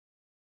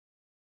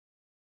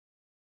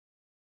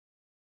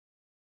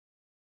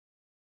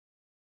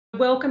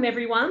welcome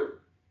everyone,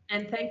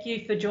 and thank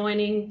you for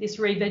joining this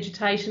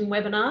revegetation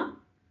webinar.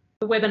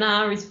 The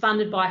webinar is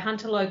funded by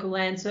Hunter Local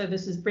Land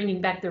Services,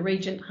 bringing back the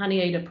Regent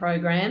Honeyeater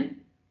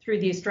program through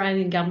the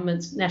Australian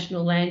Government's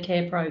National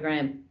Landcare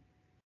program.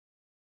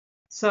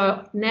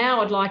 So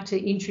now I'd like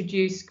to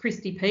introduce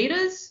Kristy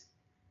Peters,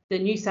 the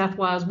New South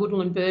Wales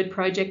Woodland Bird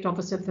Project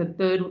Officer for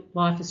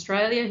BirdLife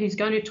Australia, who's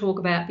going to talk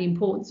about the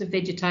importance of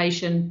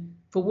vegetation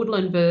for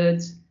woodland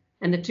birds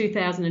and the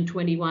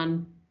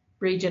 2021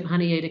 Regent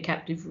Honeyeater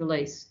captive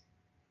release.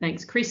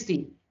 Thanks,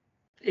 Kristy.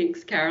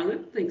 Thanks,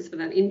 Carolyn. Thanks for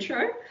that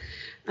intro.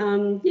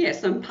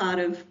 Yes, I'm part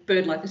of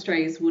BirdLife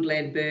Australia's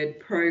Woodland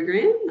Bird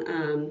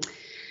program.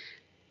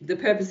 The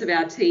purpose of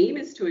our team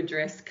is to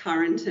address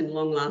current and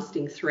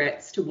long-lasting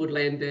threats to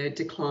woodland bird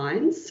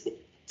declines.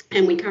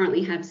 And we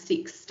currently have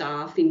 6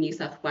 staff in New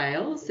South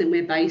Wales, and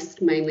we're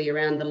based mainly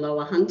around the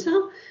Lower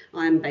Hunter.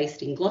 I'm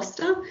based in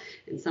Gloucester,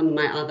 and some of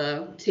my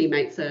other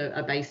teammates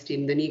are based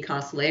in the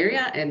Newcastle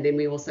area, and then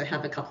we also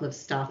have a couple of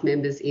staff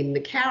members in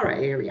the Carr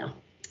area.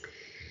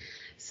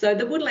 So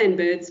the Woodland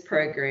Birds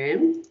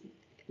program,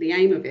 the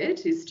aim of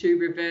it is to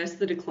reverse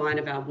the decline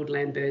of our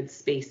woodland bird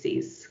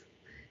species.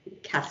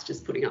 Kath's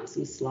just putting up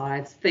some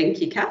slides.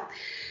 Thank you, Kath.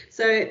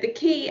 So the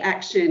key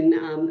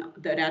action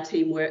that our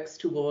team works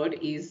toward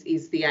is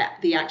the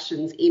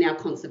actions in our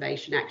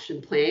conservation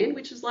action plan,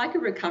 which is like a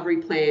recovery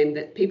plan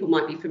that people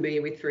might be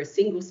familiar with for a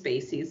single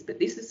species, but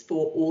this is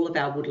for all of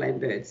our woodland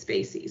bird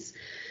species.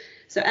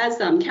 So as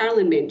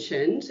Carolyn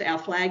mentioned, our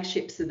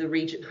flagships are the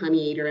Regent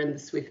Honeyeater and the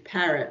swift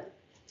parrot.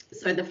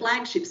 So the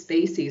flagship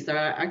species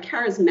are a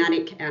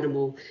charismatic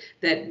animal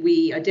that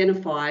we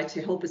identify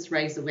to help us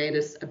raise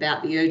awareness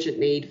about the urgent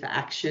need for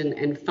action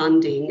and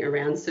funding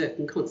around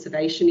certain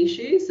conservation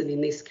issues. And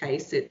in this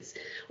case, it's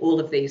all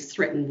of these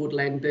threatened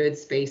woodland bird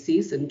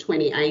species, and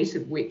 28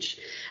 of which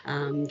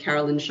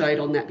Carolyn showed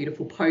on that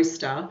beautiful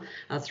poster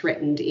are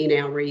threatened in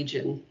our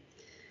region.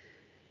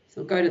 So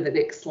I'll go to the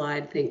next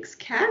slide. Thanks,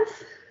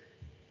 Kath.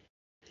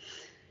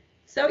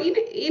 So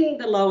in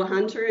the Lower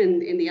Hunter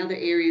and in the other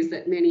areas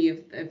that many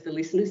of the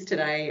listeners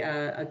today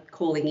are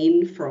calling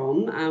in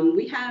from,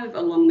 we have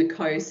along the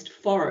coast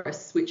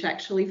forests which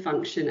actually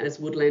function as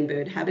woodland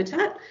bird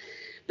habitat,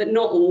 but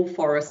not all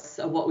forests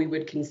are what we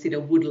would consider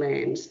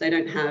woodland. They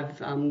don't have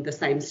the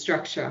same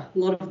structure. A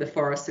lot of the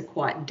forests are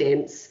quite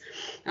dense,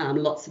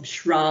 lots of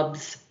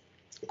shrubs,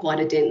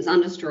 quite a dense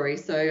understory.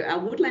 So our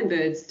woodland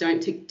birds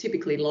don't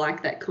typically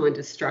like that kind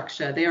of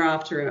structure. They're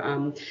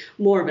after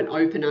more of an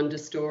open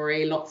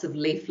understory, lots of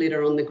leaf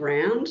litter on the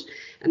ground,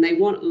 and they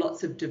want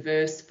lots of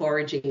diverse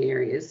foraging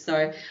areas.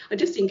 So I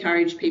just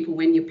encourage people,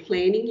 when you're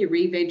planning your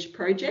re-veg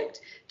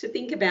project, to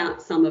think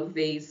about some of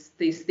these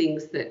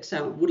things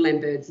that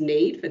woodland birds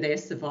need for their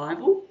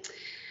survival.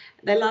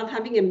 They love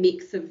having a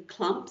mix of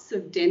clumps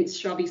of dense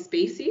shrubby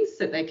species,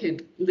 so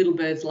little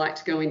birds like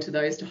to go into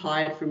those to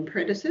hide from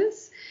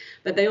predators.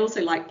 But they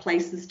also like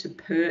places to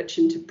perch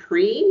and to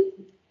preen,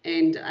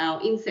 and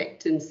our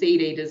insect and seed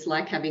eaters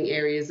like having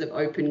areas of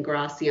open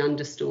grassy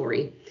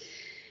understory.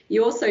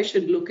 You also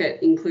should look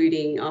at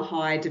including a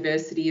high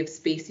diversity of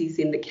species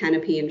in the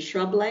canopy and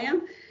shrub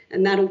layer,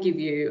 and that'll give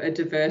you a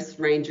diverse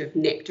range of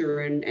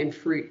nectar and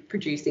fruit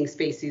producing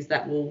species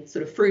that will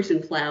sort of fruit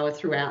and flower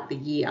throughout the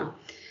year.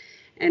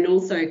 And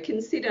also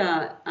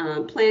consider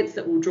plants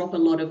that will drop a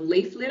lot of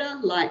leaf litter,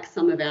 like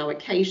some of our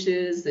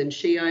acacias and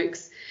she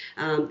oaks,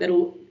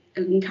 that'll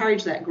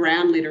encourage that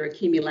ground litter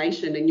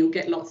accumulation, and you'll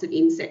get lots of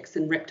insects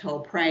and reptile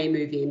prey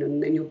move in,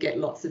 and then you'll get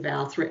lots of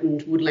our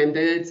threatened woodland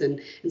birds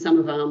and some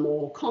of our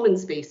more common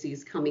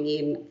species coming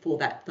in for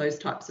those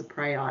types of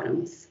prey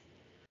items.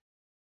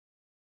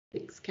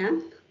 Thanks,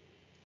 Kath.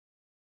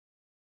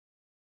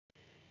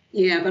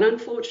 Yeah, but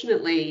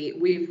unfortunately,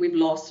 we've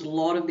lost a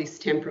lot of this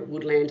temperate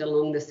woodland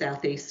along the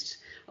southeast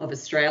of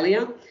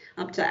Australia.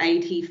 Up to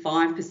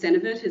 85%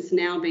 of it has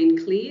now been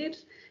cleared,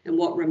 and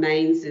what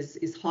remains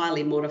is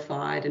highly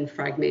modified and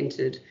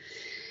fragmented.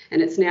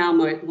 And it's now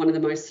one of the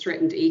most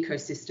threatened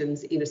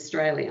ecosystems in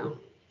Australia.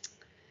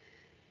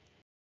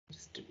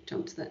 Just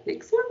jump to that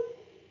next one.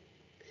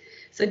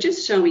 So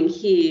just showing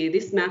here,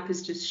 this map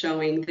is just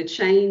showing the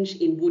change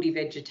in woody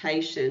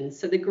vegetation.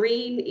 So the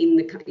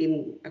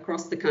green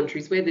across the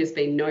countries where there's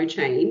been no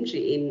change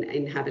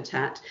in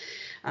habitat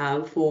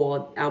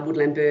for our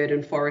woodland bird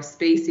and forest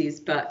species,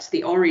 but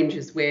the orange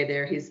is where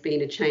there has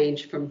been a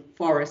change from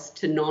forest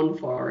to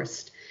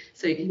non-forest.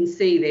 So you can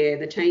see there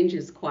the change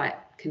is quite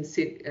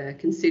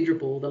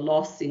considerable, the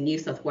loss in New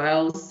South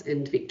Wales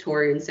and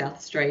Victoria and South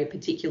Australia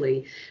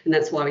particularly, and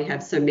that's why we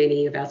have so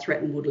many of our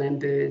threatened woodland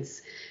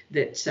birds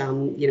that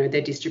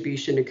their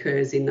distribution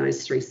occurs in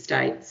those 3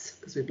 states,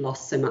 because we've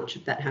lost so much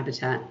of that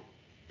habitat.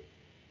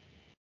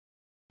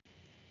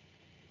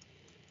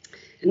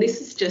 And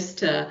this is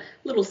just a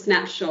little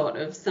snapshot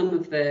of some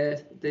of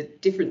the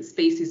different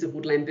species of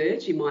woodland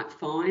birds you might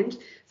find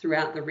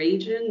throughout the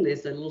region.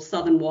 There's a little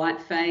southern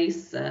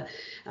whiteface,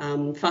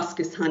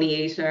 fuscus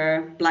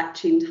honeyeater,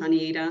 black-chinned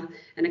honeyeater,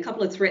 and a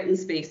couple of threatened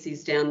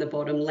species down the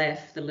bottom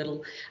left, the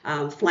little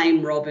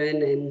flame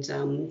robin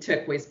and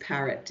turquoise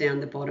parrot down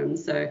the bottom.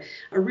 So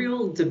a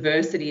real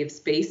diversity of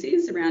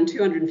species. Around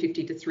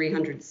 250 to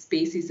 300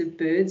 species of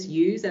birds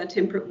use our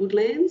temperate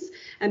woodlands,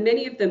 and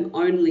many of them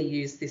only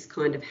use this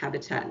kind of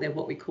habitat. They're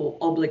what we call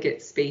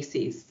obligate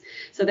species.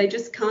 So they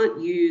just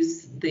can't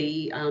use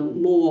the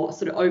more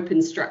sort of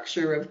open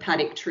structure of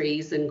paddock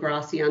trees and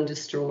grassy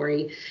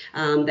understory.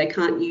 They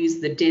can't use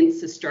the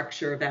denser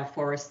structure of our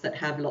forests that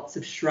have lots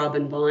of shrub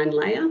and vine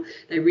layer.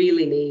 They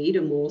really need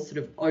a more sort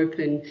of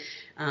open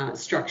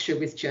structure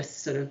with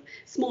just sort of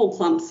small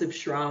clumps of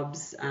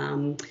shrubs,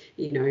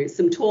 you know,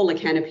 some taller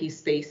canopy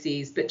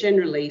species, but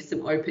generally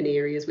some open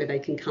areas where they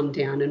can come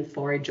down and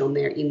forage on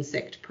their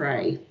insect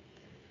prey.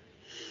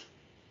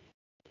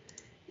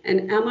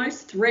 And our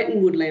most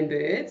threatened woodland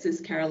birds,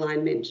 as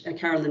Carolyn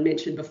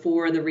mentioned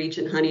before, are the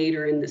Regent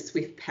honeyeater and the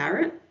swift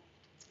parrot.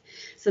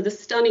 So the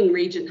stunning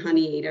Regent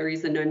honeyeater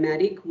is a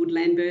nomadic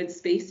woodland bird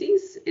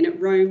species, and it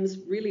roams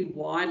really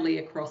widely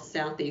across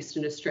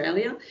southeastern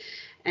Australia,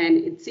 and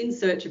it's in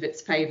search of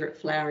its favourite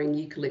flowering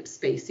eucalypt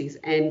species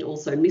and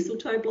also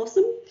mistletoe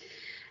blossom.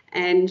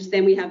 And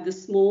then we have the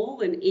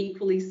small and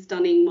equally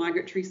stunning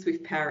migratory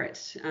swift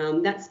parrot.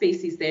 That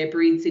species there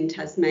breeds in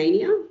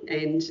Tasmania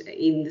and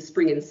in the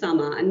spring and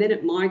summer, and then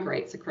it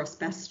migrates across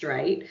Bass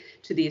Strait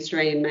to the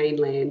Australian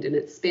mainland, and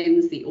it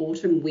spends the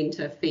autumn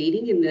winter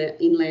feeding in the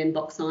inland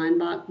box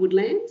ironbark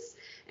woodlands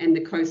and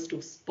the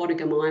coastal spotted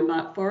gum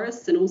ironbark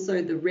forests, and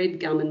also the red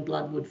gum and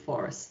bloodwood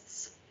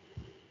forests.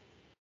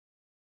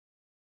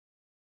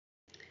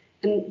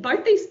 And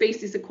both these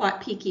species are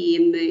quite picky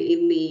in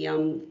the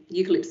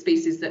eucalypt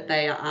species that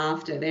they are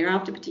after. They're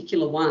after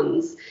particular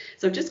ones.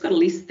 So I've just got a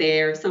list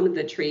there of some of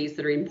the trees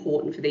that are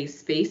important for these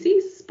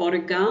species: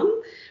 spotted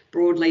gum,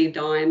 broadleaved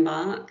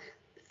ironbark,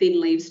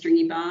 thin-leaved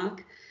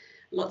stringybark,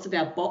 lots of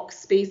our box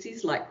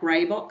species like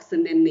grey box,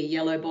 and then the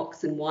yellow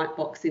box and white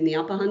box in the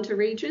upper Hunter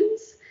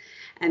regions.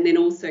 And then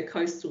also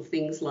coastal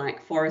things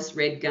like forest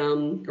red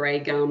gum, grey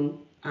gum,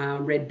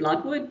 red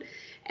bloodwood.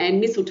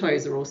 And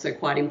mistletoes are also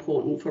quite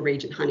important for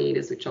Regent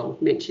honeyeaters, which I'll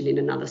mention in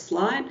another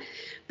slide.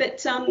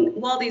 But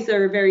while these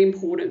are very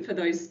important for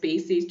those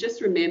species,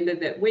 just remember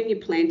that when you're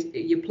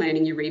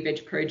planning your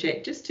re-veg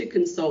project, just to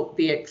consult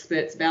the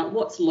experts about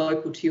what's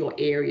local to your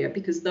area,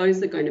 because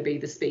those are going to be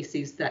the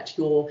species that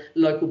your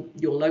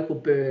local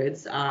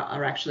birds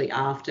are actually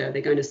after.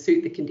 They're going to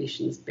suit the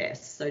conditions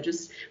best. So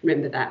just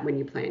remember that when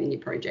you're planning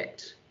your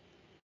project.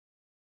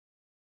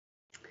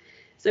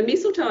 So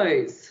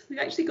mistletoes, we've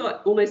actually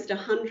got almost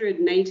 100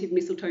 native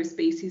mistletoe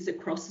species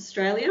across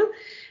Australia,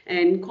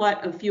 and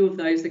quite a few of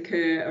those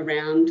occur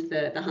around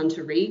the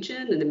Hunter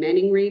region and the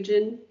Manning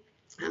region.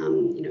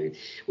 You know,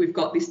 we've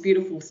got this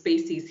beautiful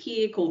species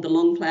here called the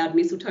long-flowered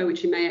mistletoe,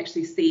 which you may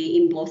actually see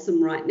in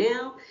blossom right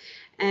now.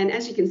 And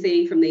as you can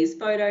see from these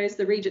photos,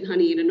 the Regent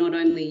honeyeater not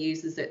only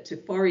uses it to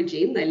forage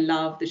in, they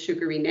love the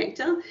sugary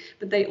nectar,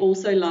 but they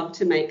also love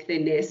to make their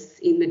nests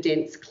in the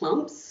dense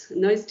clumps.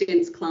 And those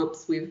dense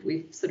clumps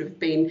we've sort of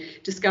been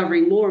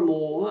discovering more and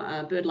more.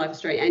 BirdLife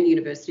Australia and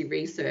university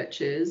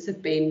researchers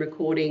have been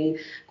recording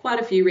quite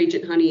a few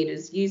Regent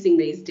honeyeaters using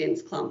these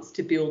dense clumps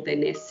to build their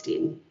nest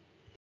in.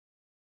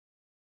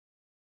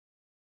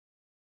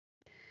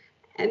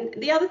 And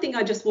the other thing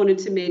I just wanted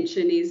to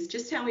mention is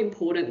just how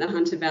important the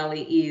Hunter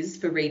Valley is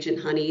for Regent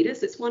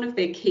honeyeaters. It's one of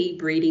their key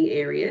breeding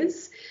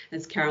areas,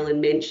 as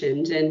Carolyn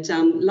mentioned.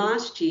 And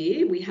last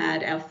year we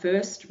had our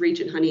first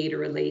Regent honeyeater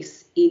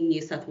release in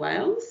New South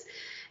Wales.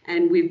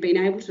 And we've been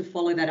able to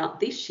follow that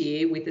up this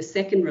year with a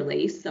second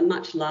release, a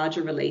much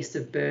larger release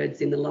of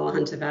birds in the lower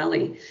Hunter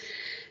Valley.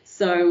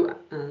 So,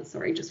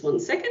 sorry, just one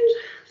second.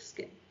 Just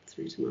get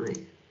through to my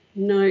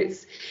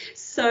notes.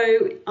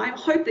 So I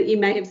hope that you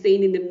may have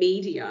seen in the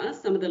media,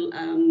 some of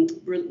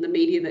the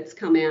media that's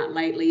come out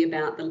lately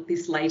about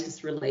this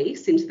latest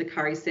release into the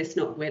Curry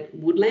Cessnock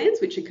woodlands,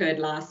 which occurred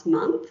last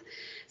month.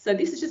 So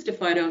this is just a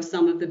photo of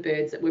some of the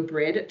birds that were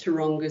bred at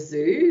Taronga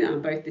Zoo.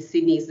 Both the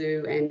Sydney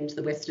Zoo and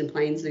the Western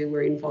Plains Zoo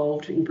were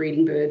involved in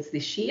breeding birds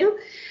this year.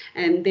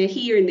 And they're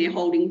here in their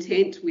holding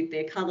tent with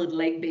their coloured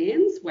leg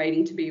bands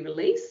waiting to be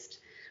released.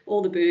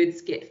 All the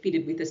birds get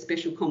fitted with a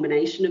special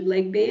combination of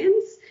leg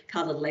bands,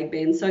 coloured leg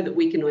bands, so that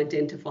we can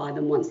identify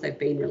them once they've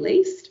been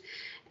released.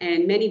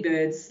 And many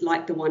birds,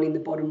 like the one in the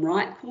bottom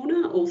right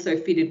corner, also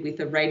fitted with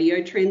a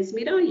radio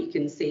transmitter. You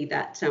can see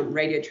that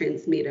radio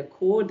transmitter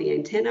cord, the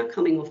antenna,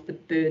 coming off the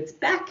bird's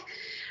back,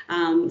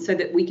 so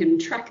that we can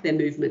track their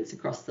movements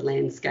across the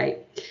landscape.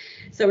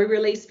 So we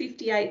released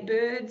 58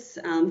 birds,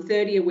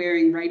 30 are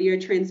wearing radio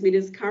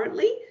transmitters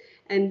currently.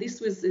 And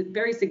this was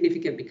very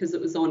significant because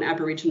it was on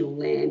Aboriginal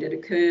land. It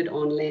occurred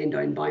on land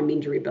owned by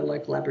Minderibba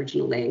Local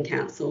Aboriginal Land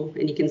Council.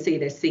 And you can see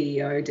their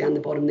CEO down the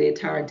bottom there,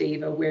 Tara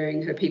Diva,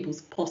 wearing her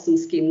people's possum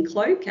skin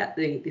cloak at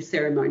the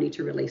ceremony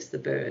to release the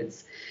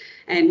birds.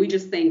 And we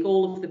just thank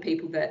all of the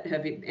people that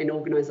have and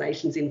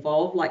organisations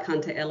involved, like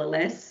Hunter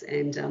LLS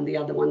and the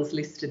other ones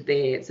listed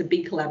there. It's a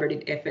big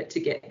collaborative effort to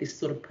get this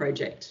sort of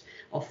project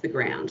off the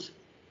ground.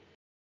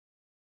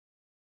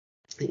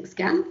 Thanks,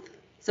 Gath.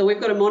 So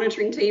we've got a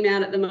monitoring team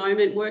out at the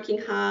moment working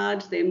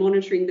hard. They're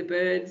monitoring the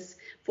birds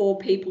for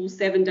people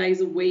 7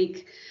 days a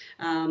week.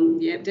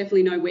 Yeah,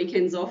 definitely no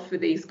weekends off for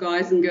these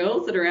guys and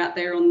girls that are out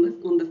there on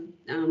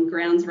the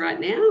grounds right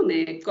now. And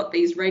they've got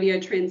these radio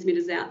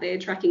transmitters out there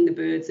tracking the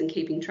birds and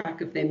keeping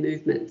track of their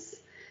movements.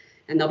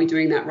 And they'll be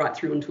doing that right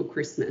through until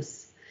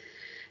Christmas.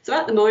 So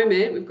at the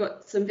moment, we've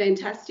got some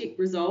fantastic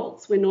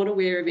results. We're not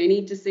aware of any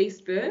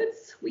deceased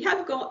birds. We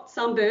have got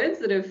some birds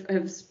that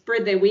have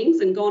spread their wings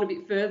and gone a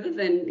bit further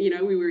than, you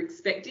know, we were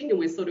expecting, and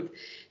we're sort of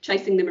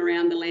chasing them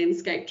around the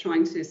landscape,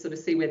 trying to sort of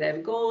see where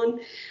they've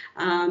gone.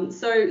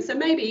 So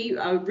maybe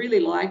I would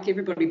really like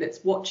everybody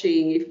that's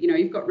watching, if you know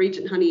you've got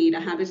regent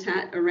honeyeater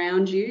habitat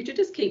around you, to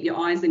just keep your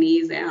eyes and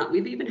ears out.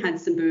 We've even had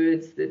some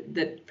birds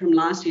that from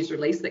last year's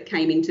release that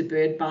came into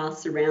bird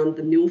baths around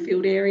the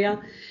Millfield area.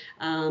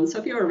 So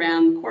if you're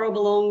around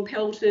Quarraballong,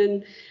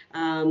 Pelton,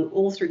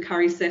 all through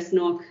Curry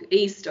Cessnock,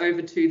 east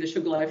over to the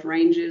Sugarloaf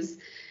Ranges,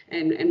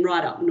 and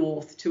right up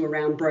north to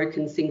around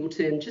Broken,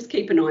 Singleton, just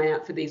keep an eye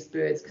out for these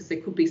birds, because there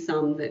could be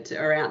some that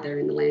are out there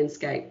in the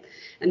landscape.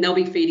 And they'll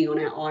be feeding on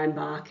our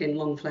ironbark and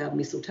long-flowered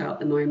mistletoe at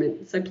the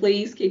moment. So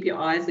please keep your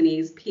eyes and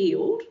ears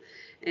peeled.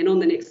 And on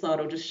the next slide,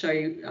 I'll just show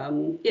you,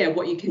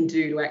 what you can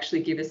do to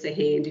actually give us a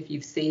hand if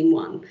you've seen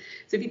one.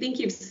 So if you think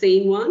you've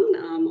seen one,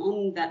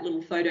 on that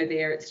little photo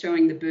there, it's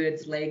showing the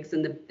bird's legs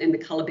and the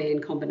colour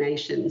band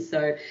combination.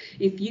 So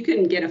if you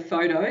can get a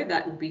photo,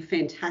 that would be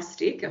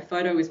fantastic. A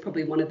photo is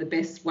probably one of the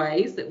best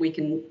ways that we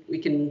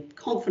can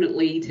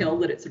confidently tell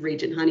that it's a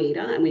regent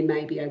honeyeater, and we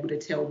may be able to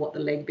tell what the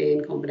leg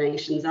band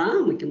combinations are,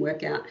 and we can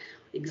work out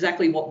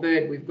exactly what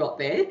bird we've got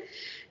there.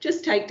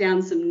 Just take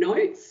down some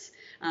notes.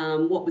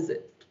 What was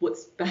it?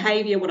 What's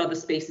behaviour, what other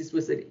species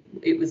was it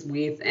was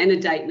with, and a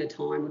date and a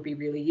time would be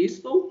really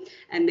useful.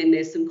 And then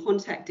there's some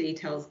contact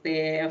details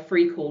there, a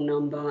free call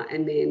number,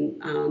 and then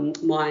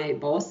my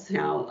boss,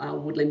 our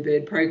Woodland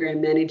Bird Program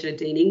Manager,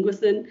 Dean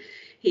Ingwerson,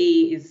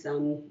 he is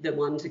the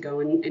one to go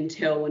and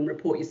tell and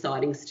report your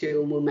sightings to,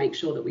 and we'll make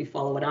sure that we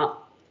follow it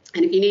up.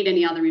 And if you need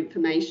any other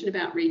information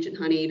about regent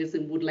honeyeaters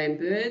and woodland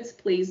birds,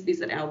 please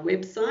visit our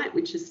website,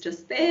 which is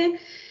just there.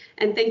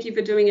 And thank you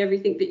for doing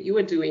everything that you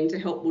are doing to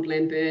help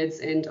woodland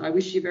birds. And I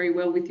wish you very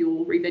well with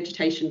your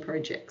revegetation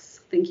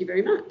projects. Thank you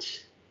very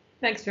much.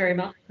 Thanks very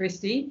much,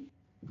 Kristy.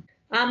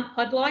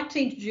 I'd like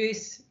to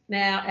introduce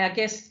now our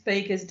guest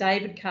speakers,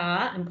 David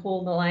Carr and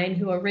Paul Melehan,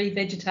 who are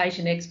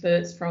revegetation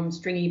experts from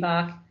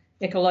Stringybark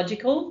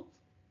Ecological.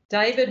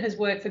 David has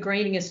worked for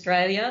Greening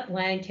Australia,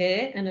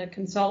 Landcare, and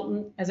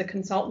as a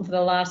consultant for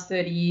the last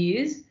 30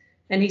 years,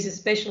 and he's a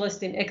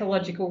specialist in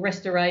ecological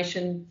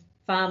restoration,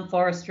 farm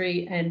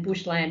forestry and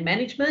bushland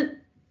management.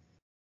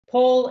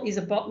 Paul is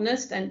a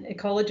botanist and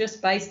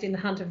ecologist based in the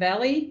Hunter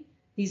Valley.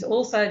 He's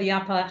also the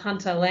Upper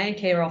Hunter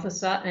Landcare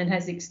officer and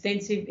has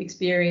extensive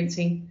experience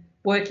in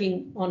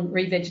working on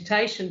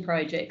revegetation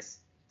projects.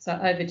 So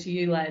over to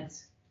you,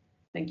 lads.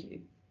 Thank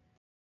you.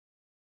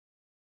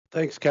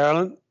 Thanks,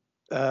 Carolyn,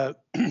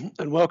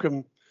 and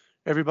welcome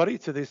everybody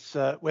to this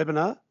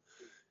webinar.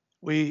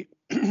 We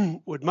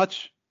would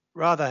much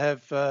rather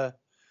have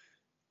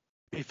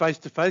be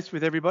face-to-face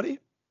with everybody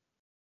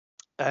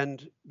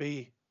and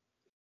be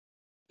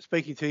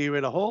speaking to you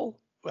in a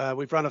hall.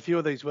 We've run a few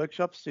of these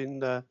workshops in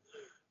the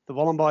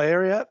Wollombi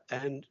area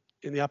and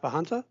in the Upper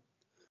Hunter,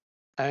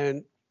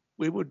 and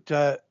we would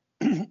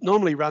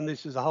normally run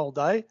this as a whole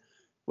day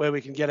where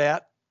we can get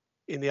out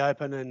in the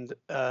open and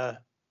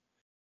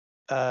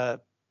go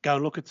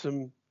and look at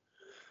some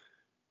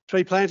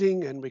tree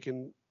planting, and we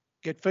can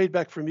get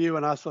feedback from you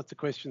and ask lots of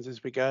questions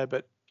as we go,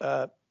 but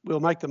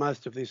we'll make the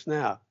most of this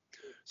now.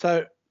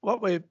 So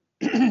what we're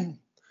going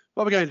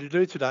to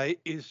do today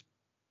is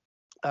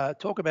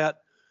talk about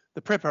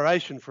the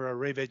preparation for a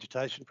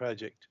revegetation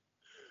project.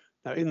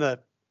 Now, in the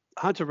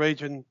Hunter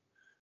region,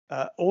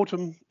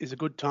 autumn is a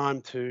good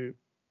time to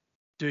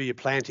do your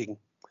planting,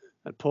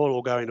 and Paul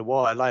will go into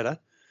why later.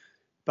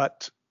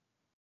 But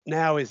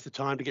now is the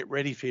time to get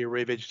ready for your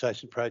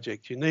revegetation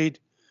project. You need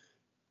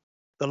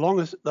the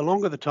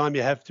longer the time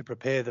you have to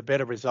prepare, the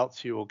better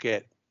results you will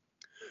get.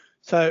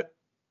 So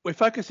we're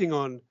focusing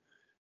on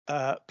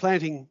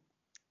planting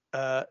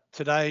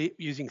today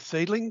using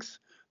seedlings.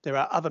 There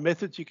are other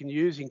methods you can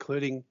use,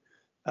 including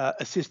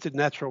assisted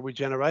natural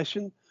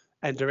regeneration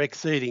and direct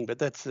seeding, but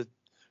that's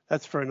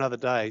for another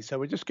day. So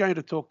we're just going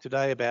to talk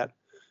today about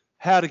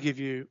how to give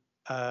you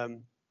how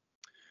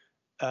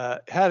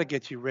to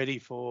get you ready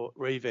for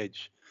re-veg.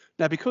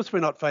 Now, because we're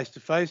not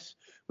face-to-face,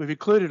 we've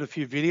included a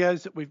few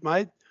videos that we've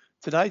made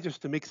today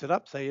just to mix it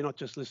up, so you're not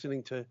just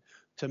listening to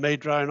me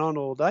drone on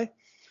all day.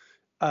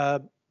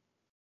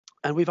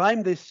 And we've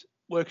aimed this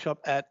workshop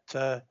at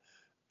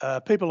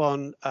people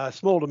on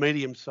small to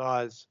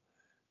medium-sized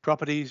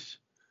properties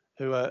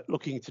who are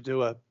looking to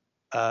do a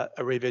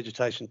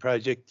revegetation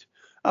project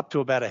up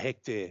to about a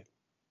hectare.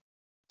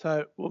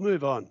 So we'll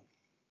move on.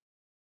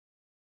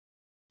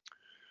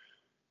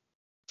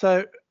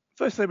 So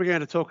firstly, we're going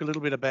to talk a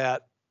little bit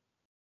about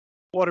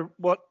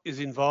what is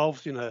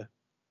involved in a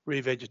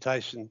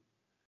revegetation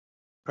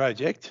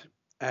project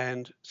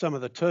and some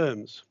of the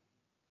terms.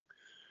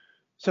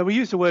 So we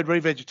use the word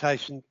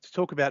revegetation to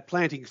talk about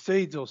planting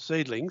seeds or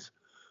seedlings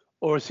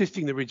or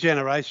assisting the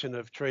regeneration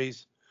of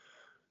trees,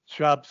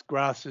 shrubs,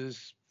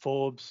 grasses,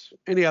 forbs,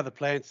 any other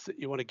plants that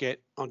you want to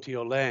get onto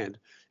your land.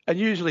 And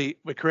usually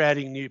we're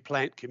creating new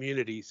plant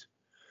communities,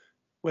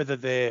 whether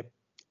they're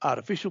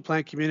artificial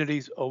plant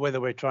communities or whether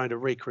we're trying to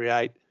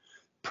recreate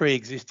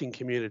pre-existing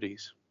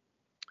communities.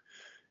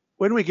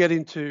 When we get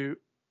into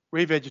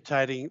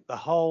revegetating the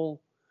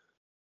whole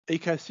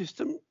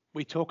ecosystem,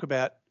 we talk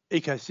about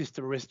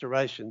ecosystem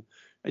restoration,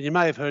 and you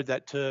may have heard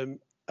that term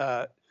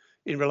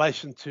in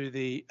relation to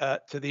the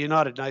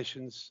United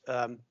Nations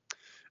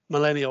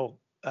millennial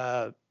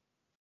goals,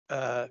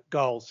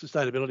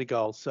 sustainability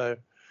goals. So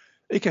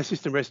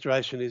ecosystem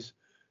restoration is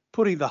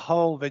putting the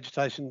whole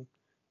vegetation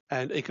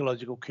and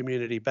ecological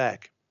community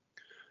back.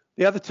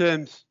 The other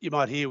terms you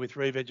might hear with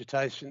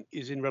revegetation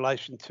is in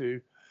relation to,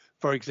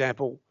 for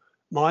example,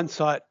 mine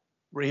site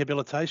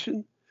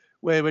rehabilitation,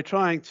 where we're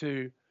trying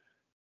to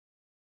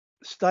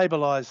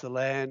stabilise the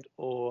land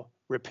or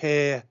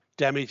repair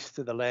damage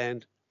to the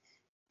land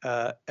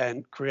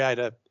and create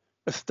a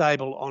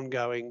stable,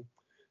 ongoing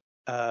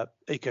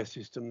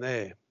ecosystem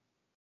there.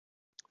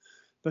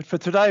 But for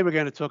today, we're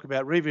going to talk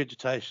about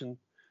revegetation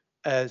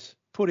as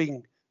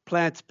putting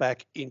plants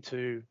back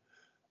into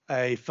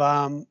a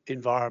farm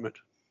environment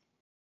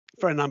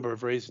for a number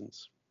of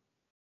reasons.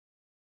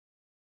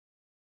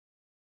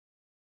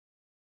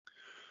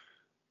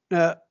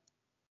 Now,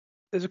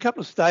 there's a couple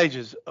of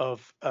stages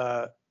of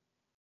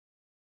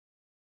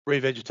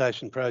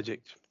revegetation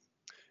project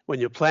when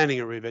you're planning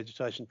a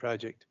revegetation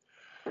project.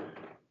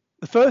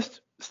 The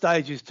first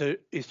stage is to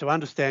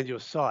understand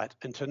your site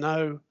and to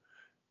know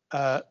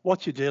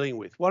what you're dealing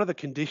with. What are the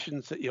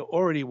conditions that you're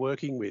already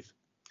working with?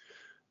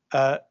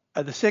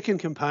 The second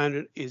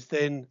component is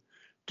then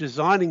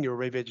designing your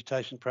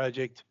revegetation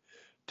project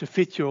to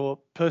fit your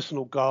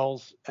personal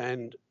goals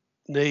and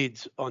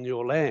needs on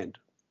your land.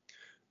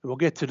 And we'll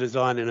get to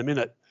design in a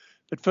minute.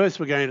 But first,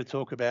 we're going to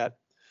talk about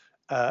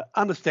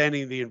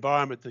understanding the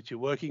environment that you're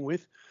working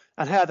with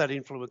and how that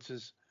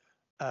influences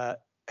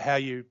how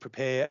you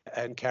prepare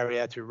and carry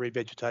out your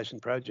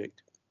revegetation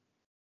project.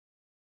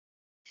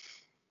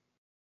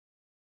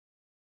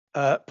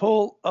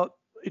 Paul, I'll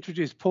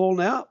introduce Paul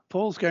now.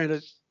 Paul's going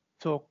to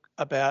talk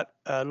about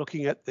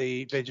looking at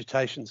the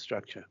vegetation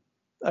structure.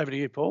 Over to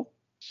you, Paul.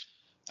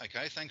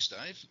 Okay, thanks,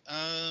 Dave.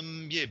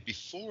 Yeah,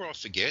 before I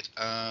forget,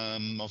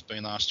 I've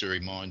been asked to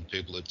remind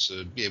people that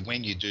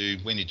when you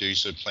do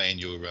sort of plan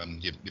your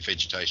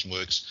vegetation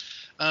works,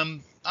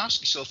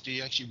 ask yourself, do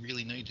you actually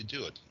really need to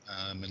do it?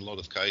 In a lot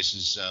of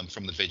cases,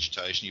 from the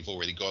vegetation you've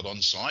already got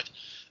on site,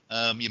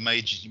 you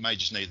may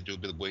just need to do a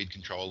bit of weed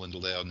control and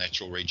allow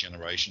natural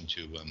regeneration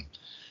to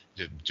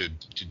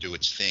do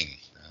its thing.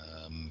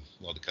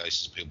 A lot of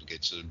cases, people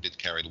get sort of a bit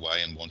carried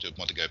away and want to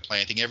go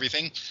planting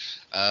everything,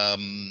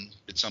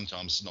 but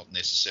sometimes it's not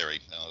necessary.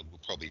 We'll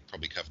probably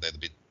cover that a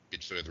bit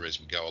further as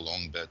we go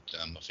along, but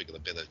I figured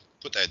I'd better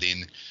put that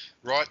in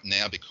right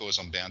now because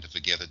I'm bound to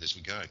forget it as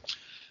we go.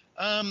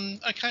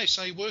 Okay,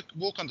 so you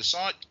walk on the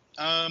site.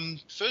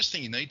 First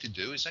thing you need to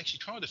do is actually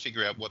try to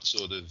figure out what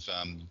sort of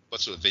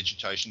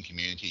vegetation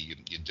community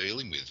you're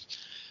dealing with.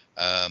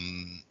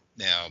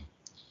 Now,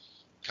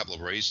 a couple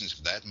of reasons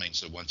for that. I mean,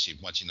 so once you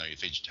know your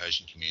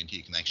vegetation community,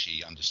 you can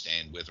actually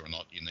understand whether or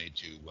not you need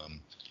to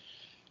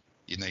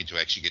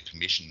actually get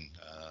permission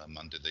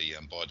under the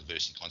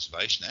Biodiversity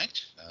Conservation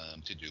Act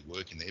to do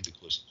work in there,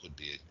 because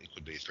it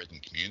could be a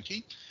threatened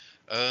community.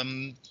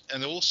 And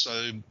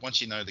also,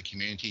 once you know the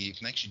community, you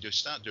can actually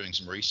start doing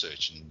some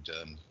research and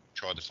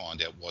try to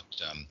find out what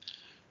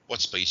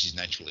species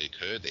naturally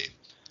occur there.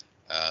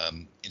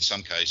 In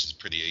some cases,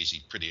 pretty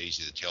easy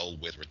to tell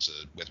whether it's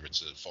a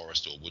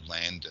forest or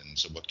woodland, and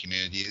so what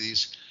community it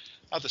is.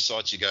 Other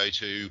sites you go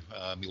to,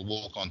 you'll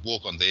walk on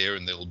there,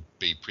 and there'll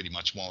be pretty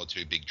much one or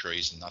two big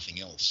trees and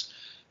nothing else.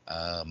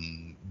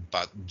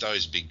 But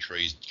those big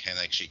trees can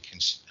actually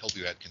help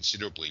you out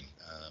considerably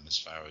as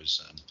far as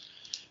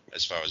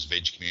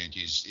veg community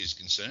is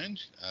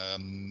concerned.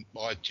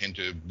 I tend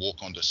to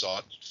walk onto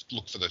site,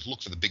 look for the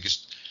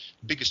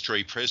biggest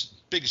tree present,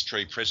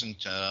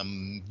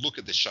 look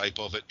at the shape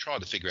of it, try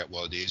to figure out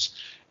what it is,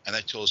 and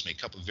that tells me a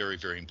couple of very,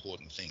 very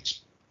important things.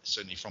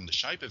 Certainly from the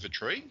shape of a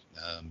tree,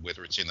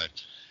 whether it's in a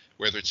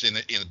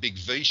big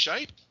V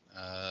shape.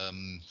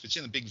 If it's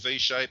in a big V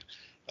shape,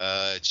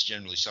 it's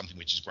generally something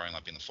which is grown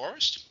up in the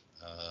forest.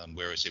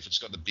 Whereas if it's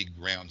got the big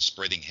round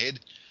spreading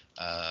head,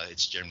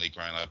 it's generally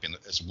grown up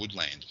as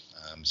woodland.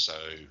 So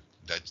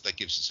that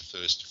gives us a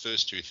first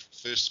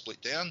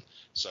split down.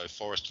 So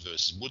forest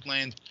versus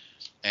woodland.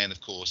 And of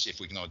course,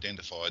 if we can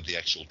identify the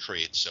actual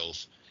tree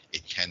itself,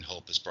 it can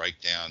help us break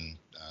down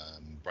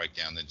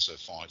and so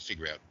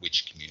figure out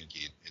which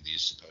community it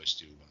is supposed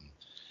to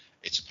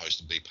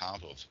be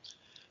part of.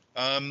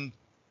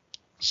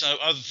 So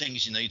other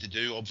things you need to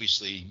do,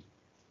 obviously,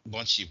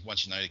 once you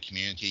know the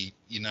community,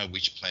 you know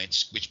which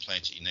plants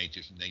you need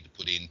to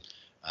put in.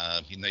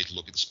 You need to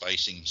look at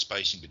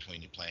spacing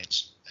between your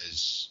plants,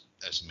 as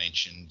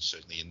mentioned.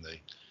 Certainly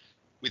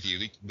with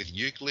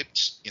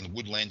eucalypts in a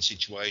woodland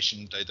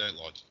situation, they don't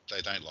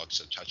like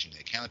sort of touching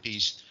their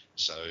canopies,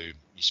 so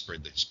you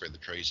spread the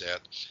trees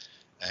out,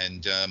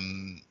 and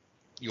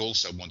you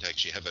also want to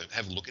actually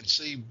have a look and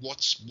see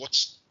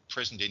what's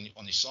present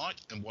on your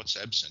site and what's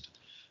absent.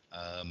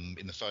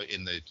 In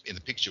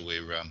the picture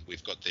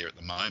we've got there at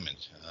the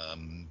moment,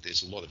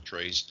 there's a lot of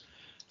trees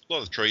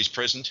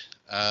present.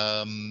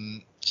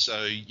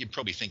 So you'd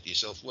probably think to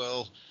yourself,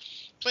 well,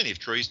 plenty of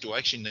trees. Do I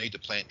actually need to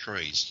plant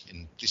trees?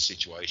 In this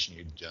situation,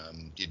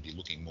 you'd be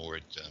looking more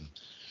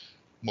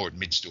at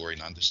mid-story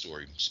and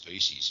understory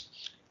species.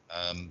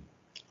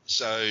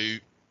 So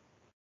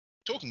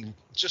talking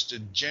just a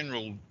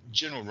general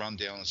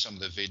rundown on some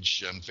of the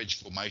veg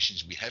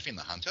formations we have in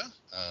the Hunter.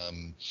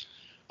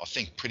 I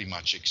think pretty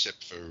much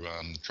except for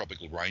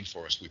tropical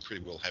rainforest, we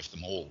pretty well have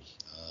them all.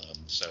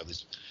 So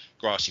there's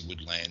grassy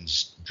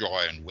woodlands,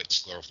 dry and wet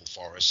sclerophyll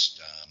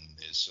forest.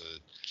 There's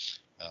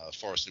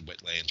forested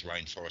wetlands,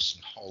 rainforests,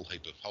 and a whole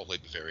heap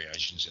of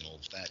variations in all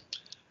of that.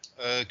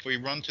 Can we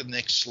run to the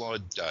next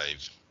slide,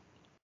 Dave?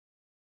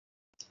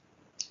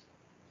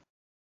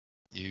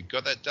 You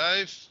got that,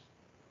 Dave?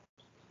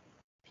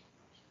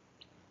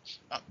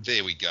 Oh,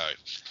 there we go.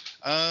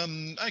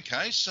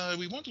 Okay, so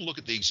we want to look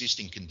at the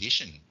existing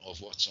condition of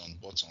what's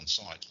on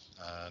site.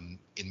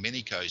 In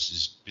many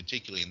cases,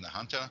 particularly in the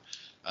Hunter,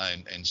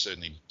 and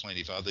certainly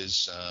plenty of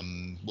others,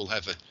 we'll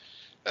have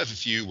a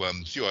few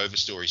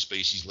overstory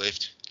species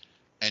left,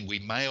 and we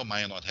may or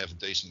may not have a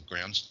decent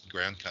ground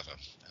cover.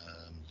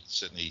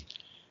 Certainly,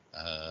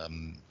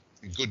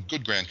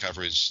 good ground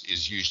cover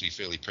is usually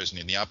fairly present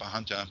in the upper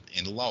Hunter.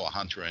 In the lower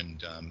Hunter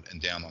and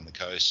down on the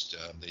coast,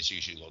 there's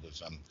usually a lot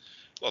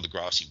of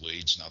grassy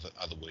weeds and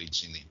other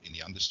weeds in the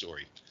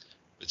understory.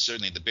 But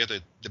certainly, the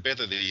better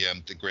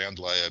the ground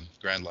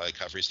layer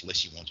cover is, the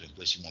less you want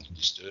to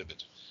disturb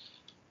it.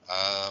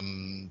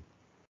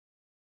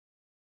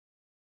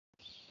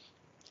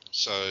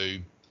 So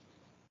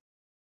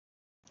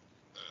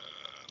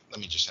let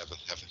me just have a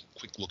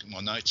quick look at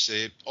my notes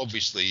there.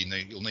 Obviously,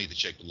 you'll need to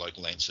check with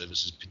local land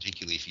services,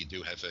 particularly if you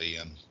do have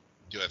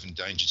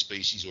endangered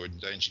species or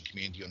endangered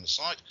community on the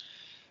site.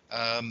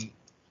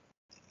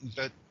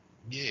 But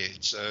yeah,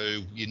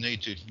 so you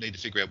need to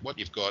figure out what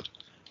you've got,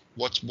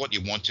 what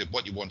you want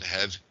to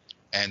have,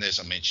 and as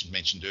I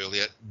mentioned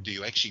earlier, do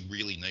you actually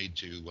really need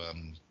to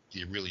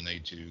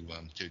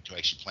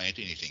actually plant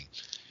anything?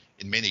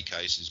 In many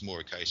cases,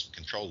 more a case of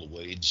control the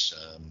weeds,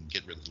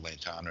 get rid of the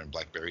lantana and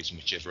blackberries and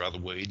whichever other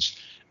weeds,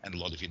 and a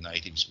lot of your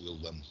natives will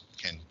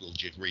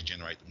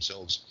regenerate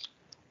themselves.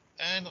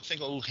 And I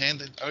think I'll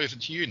hand it over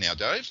to you now,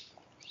 Dave.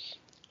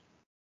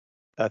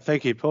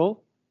 Thank you,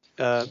 Paul.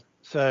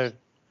 So,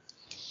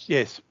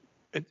 yes,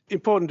 it's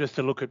important just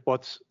to look at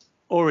what's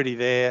already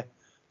there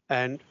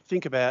and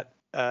think about,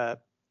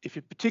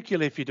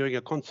 particularly if you're doing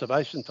a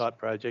conservation type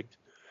project,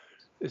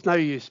 there's no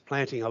use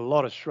planting a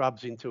lot of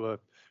shrubs into a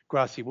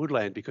grassy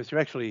woodland because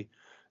you're actually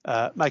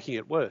making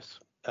it worse,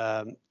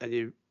 and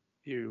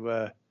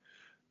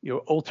you're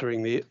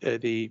altering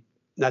the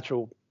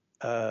natural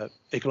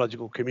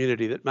ecological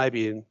community that may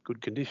be in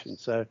good condition.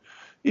 So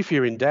if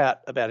you're in doubt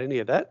about any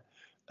of that,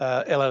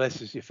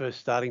 LLS is your first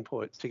starting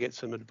point to get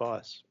some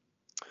advice.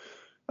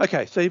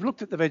 Okay, so you've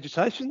looked at the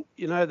vegetation,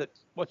 you know that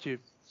what you're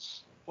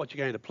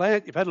going to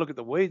plant, you've had a look at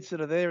the weeds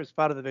that are there as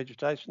part of the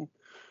vegetation.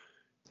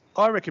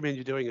 I recommend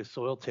you doing a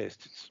soil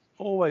test. It's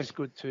always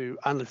good to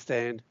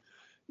understand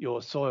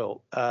your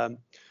soil,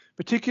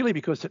 particularly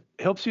because it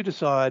helps you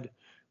decide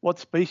what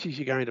species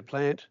you're going to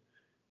plant.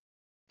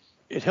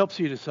 It helps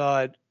you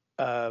decide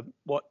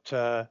what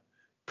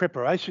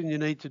preparation you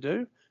need to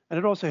do, and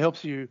it also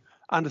helps you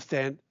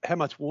understand how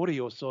much water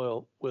your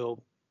soil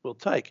will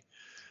take.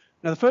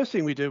 Now, the first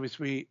thing we do is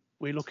we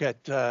look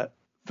at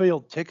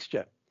field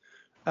texture.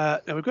 Now,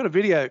 we've got a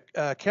video.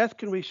 Kath,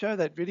 can we show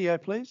that video,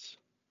 please?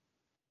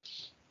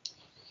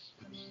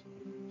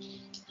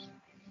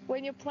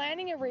 When you're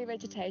planning a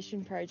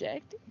revegetation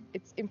project,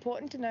 it's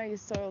important to know your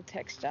soil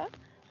texture.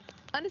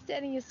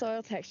 Understanding your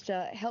soil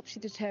texture helps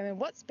you determine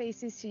what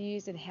species to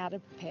use and how to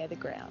prepare the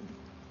ground.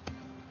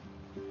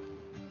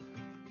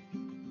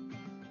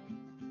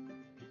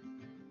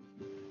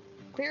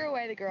 Clear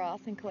away the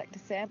grass and collect a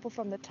sample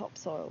from the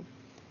topsoil.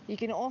 You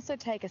can also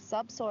take a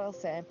subsoil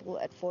sample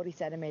at 40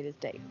 centimetres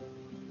deep.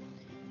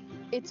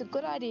 It's a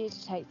good idea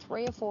to take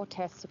 3 or 4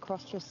 tests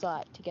across your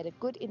site to get a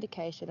good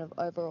indication of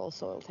overall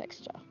soil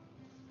texture.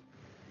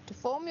 To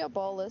form your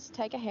bolus,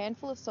 take a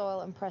handful of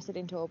soil and press it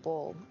into a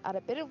ball. Add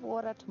a bit of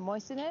water to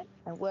moisten it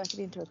and work it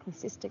into a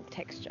consistent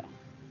texture.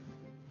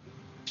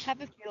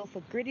 Have a feel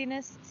for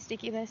grittiness,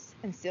 stickiness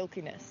and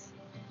silkiness.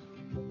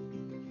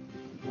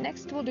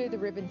 Next, we'll do the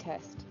ribbon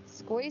test.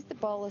 Squeeze the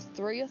bolus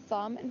through your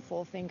thumb and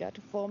forefinger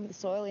to form the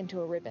soil into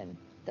a ribbon.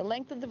 The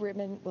length of the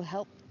ribbon will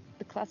help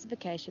the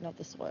classification of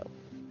the soil.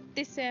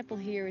 This sample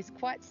here is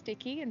quite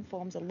sticky and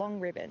forms a long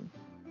ribbon.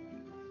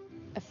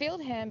 A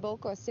field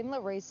handbook or a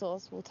similar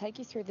resource will take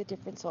you through the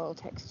different soil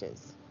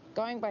textures.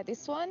 Going by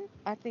this one,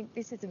 I think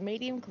this is a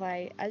medium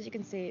clay. As you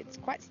can see, it's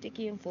quite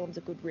sticky and forms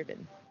a good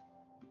ribbon.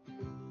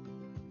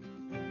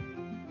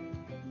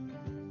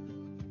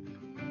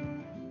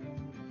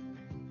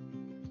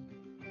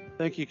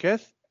 Thank you,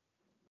 Kath.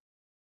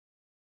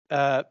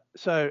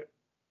 So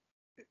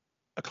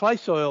a clay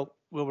soil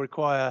will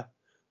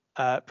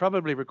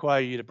probably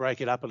require you to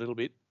break it up a little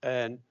bit,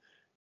 and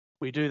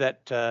we do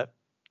that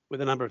with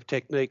a number of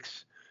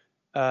techniques.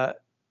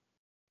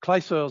 Clay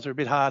soils are a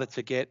bit harder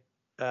to get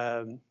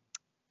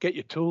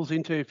your tools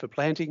into for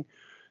planting.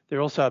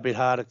 They're also a bit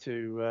harder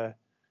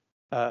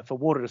for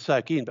water to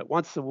soak in, but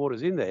once the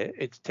water's in there,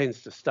 it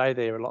tends to stay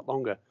there a lot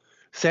longer.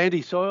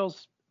 Sandy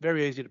soils,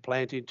 very easy to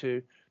plant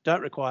into,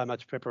 don't require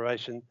much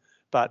preparation,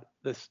 but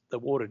the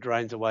water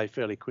drains away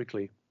fairly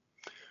quickly.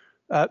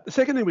 The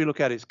second thing we look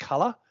at is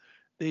colour.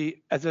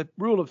 As a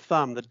rule of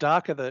thumb, the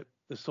darker the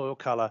soil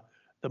colour,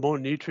 the more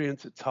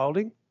nutrients it's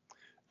holding.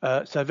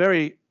 So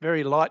very,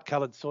 very light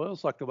coloured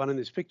soils, like the one in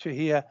this picture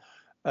here,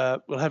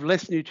 will have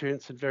less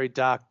nutrients than very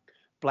dark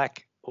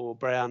black or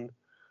brown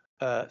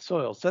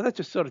soils. So that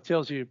just sort of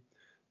tells you,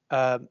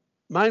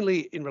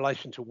 mainly in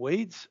relation to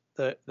weeds,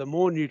 the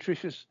more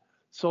nutritious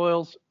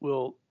soils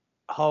will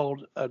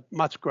hold a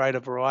much greater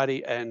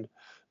variety and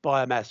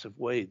biomass of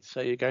weeds.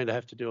 So you're going to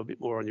have to do a bit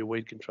more on your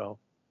weed control.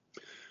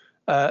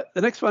 The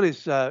next one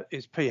is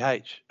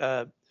pH.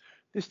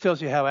 This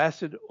tells you how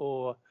acid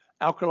or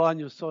alkaline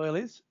your soil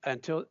is,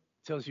 and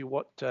tells you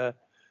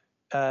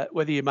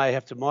whether you may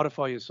have to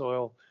modify your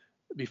soil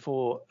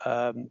before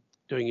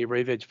doing your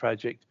re-veg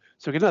project.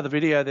 So get another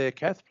video there,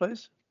 Kath,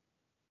 please.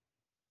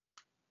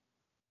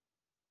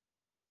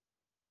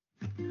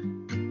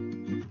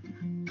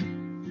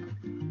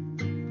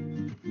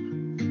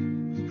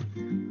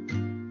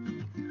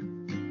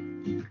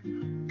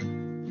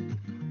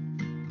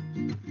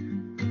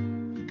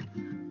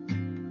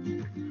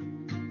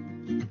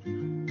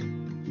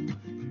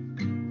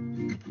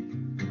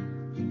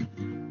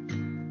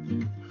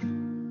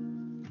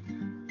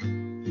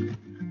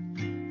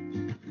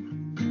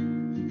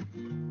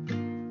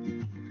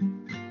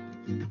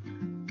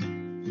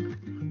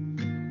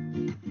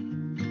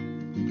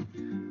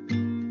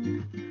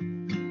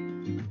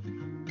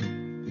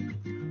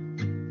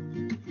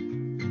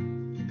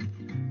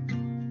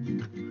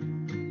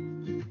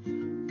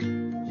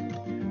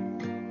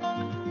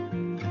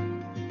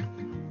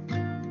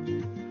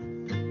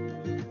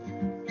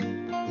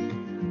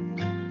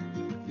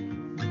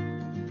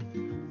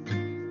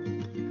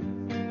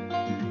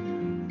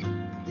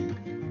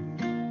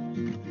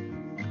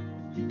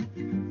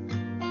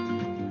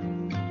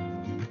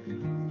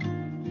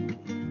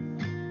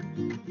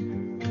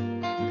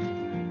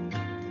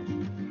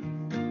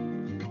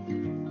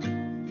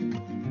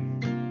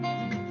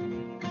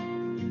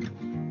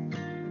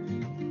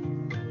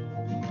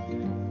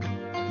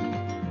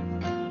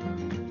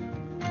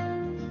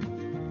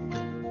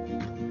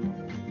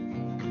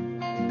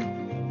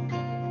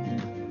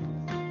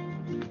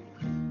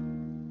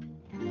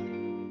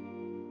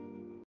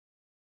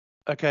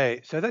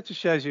 Okay, so that just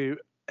shows you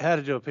how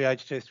to do a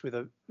pH test with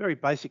a very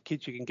basic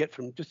kit you can get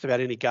from just about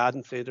any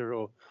garden centre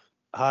or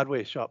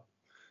hardware shop.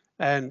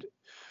 And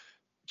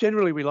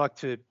generally we like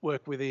to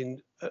work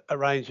within a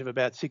range of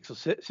about 6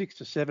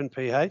 to 7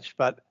 pH,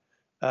 but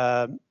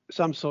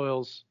some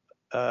soils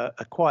are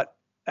quite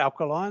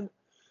alkaline.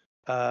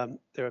 There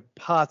are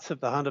parts of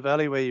the Hunter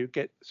Valley where you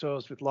get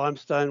soils with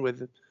limestone where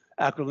the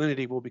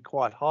alkalinity will be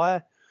quite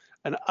high,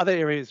 and other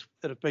areas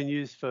that have been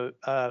used for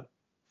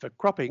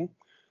cropping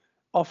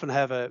often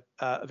have a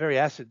very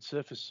acid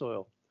surface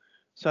soil.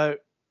 So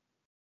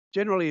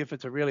generally, if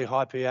it's a really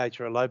high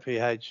pH or a low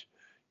pH,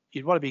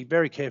 you'd want to be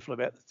very careful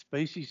about the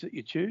species that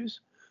you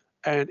choose.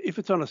 And if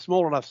it's on a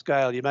small enough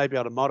scale, you may be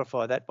able to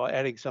modify that by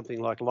adding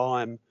something like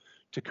lime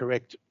to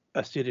correct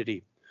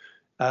acidity.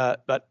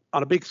 But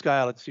on a big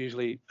scale, it's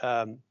usually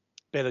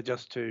better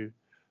just to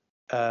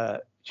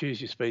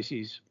choose your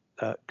species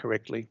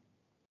correctly.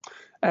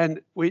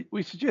 And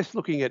we suggest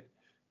looking at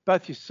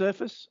both your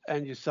surface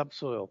and your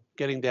subsoil,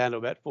 getting down to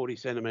about 40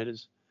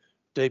 centimetres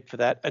deep for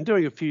that, and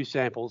doing a few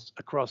samples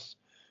across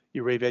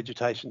your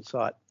revegetation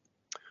site.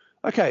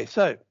 Okay,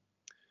 so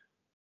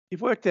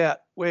you've worked out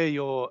where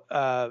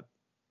what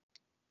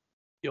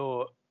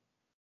your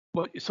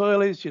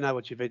soil is, you know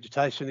what your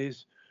vegetation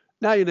is.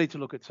 Now you need to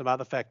look at some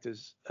other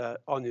factors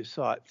on your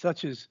site,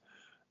 such as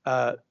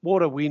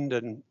water, wind,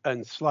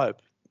 and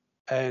slope.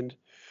 And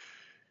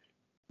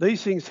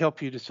these things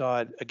help you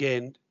decide,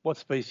 again, what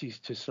species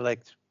to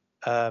select,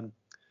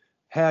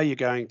 how you're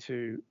going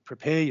to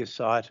prepare your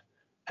site,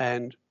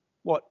 and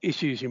what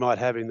issues you might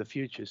have in the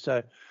future.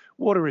 So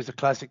water is a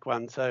classic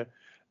one. So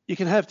you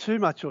can have too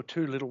much or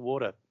too little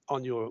water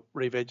on your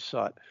re-veg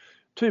site.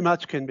 Too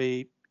much can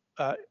be,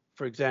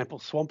 for example,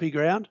 swampy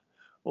ground,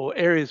 or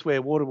areas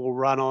where water will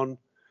run on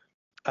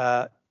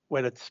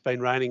when it's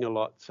been raining a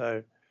lot.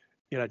 So,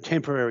 you know,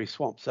 temporary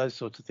swamps, those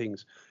sorts of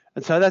things.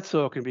 And so that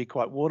soil can be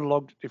quite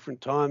waterlogged at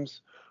different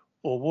times,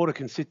 or water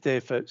can sit there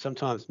for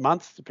sometimes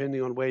months,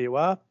 depending on where you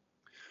are.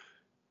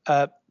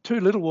 Too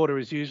little water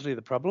is usually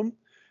the problem,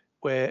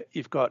 where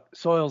you've got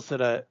soils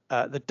that are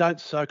that don't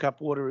soak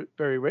up water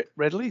very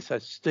readily, so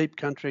steep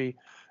country,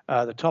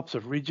 the tops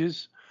of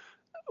ridges,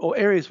 or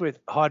areas with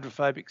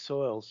hydrophobic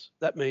soils.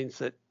 That means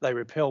that they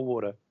repel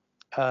water,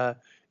 and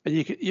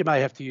you may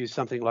have to use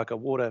something like a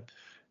water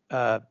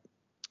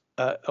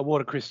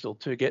crystal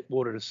to get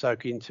water to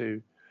soak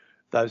into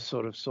those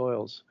sort of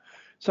soils.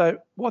 So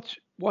watch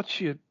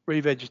your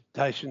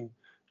revegetation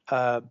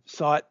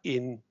site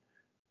in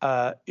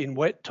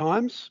wet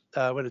times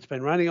when it's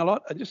been raining a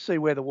lot, and just see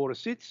where the water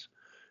sits.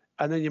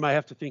 And then you may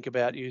have to think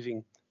about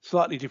using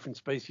slightly different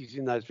species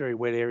in those very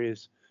wet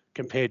areas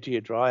compared to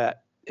your drier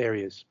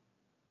areas.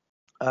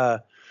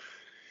 The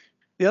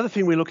other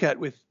thing we look at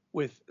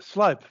with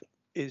slope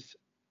is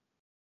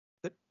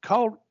that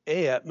cold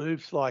air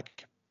moves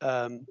like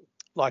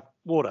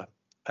water.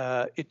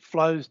 It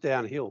flows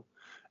downhill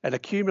and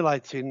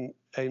accumulates in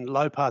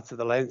low parts of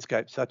the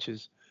landscape, such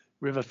as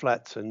river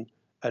flats and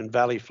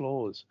valley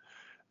floors.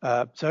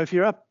 So if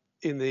you're up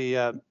in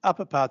the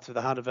upper parts of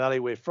the Hunter Valley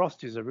where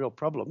frost is a real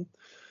problem,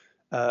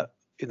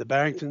 in the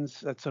Barringtons,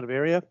 that sort of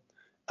area,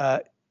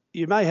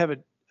 you may have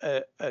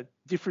a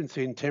difference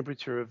in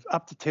temperature of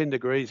up to 10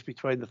 degrees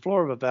between the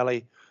floor of a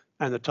valley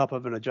and the top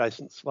of an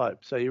adjacent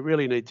slope. So you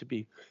really need to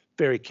be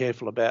very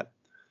careful about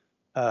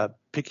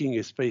picking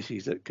your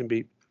species that can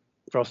be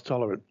frost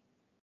tolerant.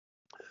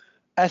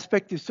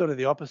 Aspect is sort of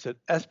the opposite.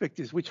 Aspect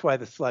is which way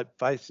the slope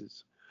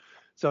faces.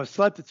 So a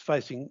slope that's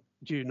facing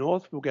due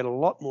north will get a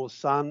lot more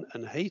sun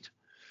and heat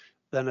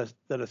than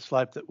a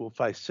slope that will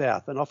face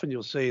south. And often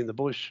you'll see in the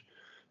bush,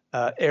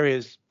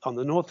 areas on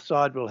the north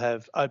side will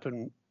have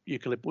open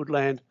eucalypt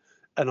woodland,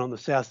 and on the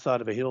south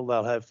side of a hill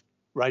they'll have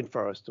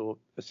rainforest or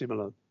a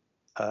similar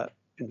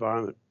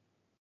environment.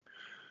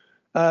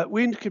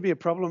 Wind can be a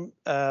problem,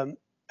 and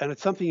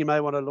it's something you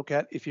may want to look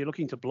at if you're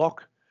looking to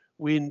block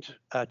wind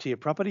to your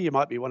property. You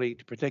might be wanting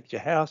to protect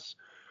your house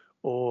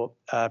or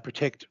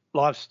protect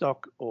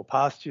livestock or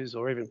pastures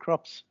or even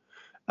crops.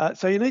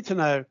 So you need to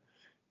know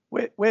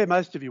where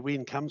most of your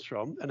wind comes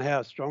from and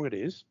how strong it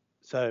is.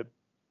 So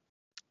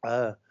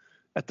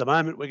at the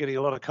moment, we're getting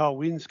a lot of cold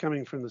winds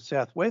coming from the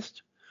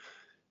southwest,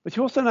 but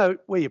you also know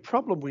where your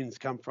problem winds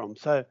come from.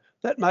 So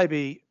that may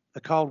be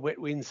the cold, wet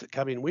winds that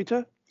come in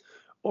winter,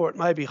 or it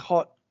may be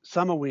hot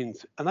summer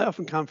winds, and they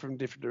often come from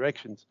different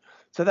directions.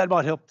 So that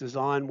might help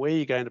design where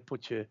you're going to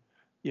put your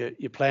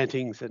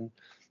plantings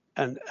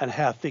and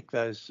how thick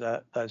those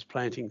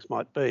plantings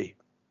might be.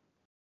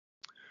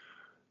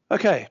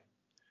 Okay,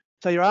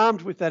 so you're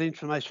armed with that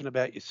information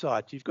about your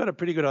site. You've got a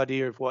pretty good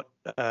idea of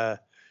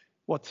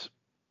what's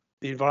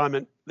the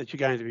environment that you're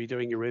going to be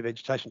doing your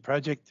revegetation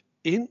project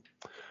in.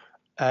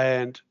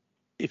 And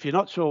if you're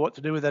not sure what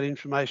to do with that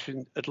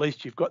information, at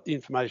least you've got the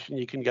information.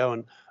 You can go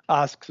and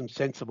ask some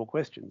sensible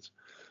questions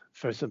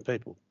for some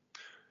people.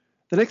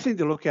 The next thing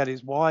to look at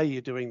is why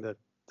you're doing the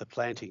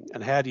planting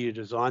and how do you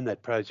design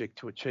that project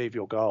to achieve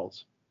your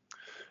goals.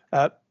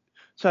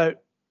 So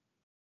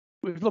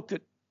we've looked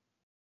at,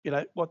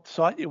 what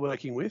site you're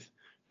working with.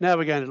 Now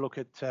we're going to look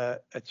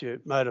at your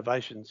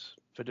motivations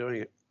for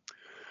doing it.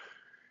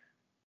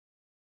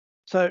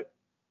 So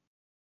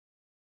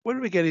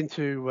when we get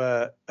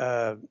into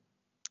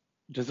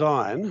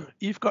design,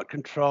 you've got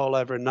control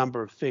over a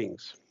number of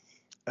things.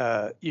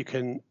 You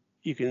can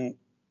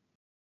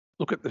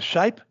look at the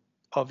shape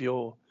of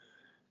your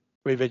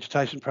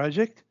revegetation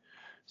project.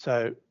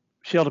 So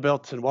shelter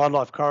belts and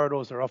wildlife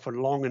corridors are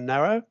often long and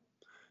narrow.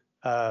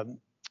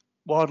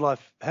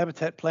 Wildlife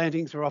habitat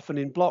plantings are often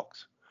in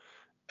blocks.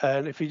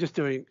 And if you're just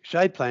doing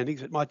shade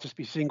plantings, it might just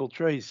be single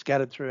trees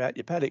scattered throughout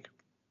your paddock.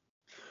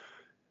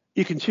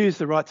 You can choose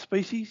the right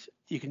species.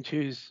 You can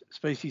choose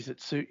species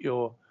that suit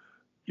your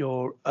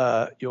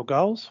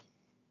goals.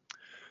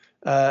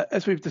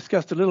 As we've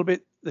discussed a little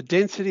bit, the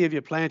density of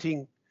your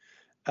planting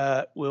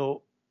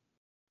will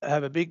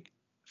have a big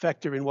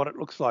factor in what it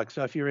looks like.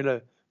 So if you're in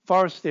a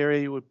forest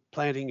area, you're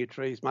planting your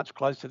trees much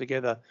closer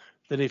together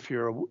than if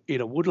you're in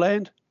a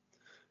woodland.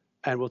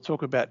 And we'll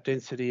talk about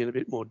density in a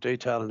bit more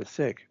detail in a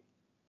sec.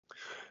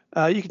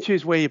 You can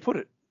choose where you put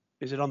it.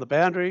 Is it on the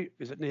boundary?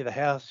 Is it near the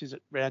house? Is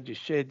it around your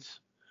sheds?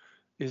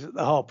 Is it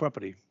the whole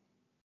property?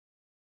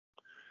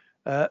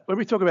 When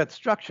we talk about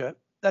structure,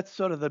 that's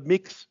sort of the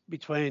mix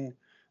between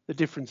the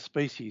different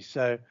species.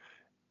 So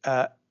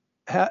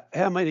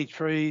how many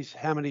trees,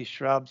 how many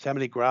shrubs, how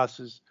many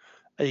grasses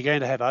are you going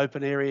to have?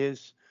 Open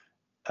areas,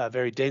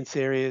 very dense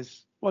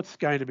areas? What's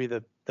going to be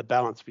the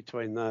balance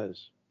between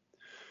those?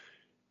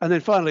 And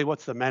then finally,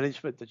 what's the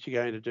management that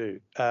you're going to do?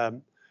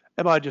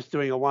 Am I just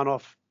doing a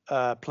one-off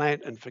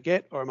plant and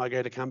forget, or am I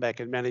going to come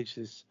back and manage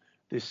this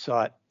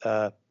site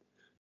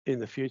in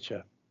the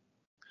future?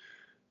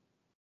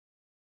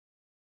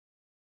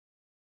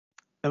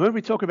 And when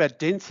we talk about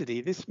density,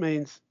 this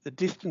means the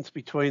distance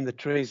between the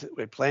trees that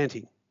we're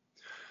planting.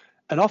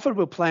 And often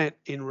we'll plant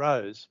in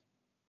rows,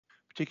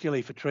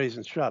 particularly for trees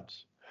and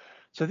shrubs.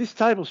 So this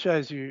table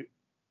shows you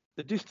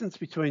the distance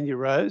between your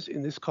rows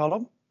in this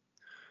column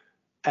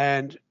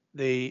and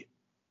the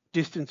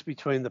distance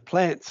between the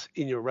plants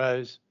in your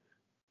rows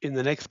in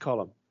the next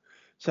column.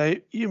 So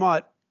you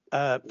might,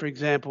 for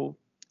example,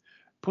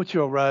 put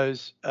your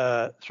rows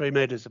 3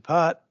 metres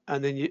apart,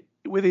 and then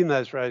within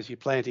those rows you're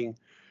planting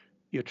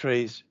your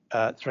trees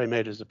 3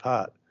 metres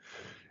apart.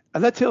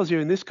 And that tells you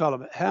in this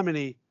column how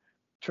many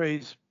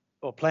trees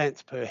or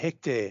plants per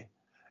hectare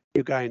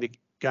you're going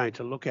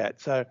to look at.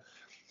 So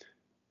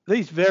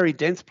these very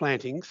dense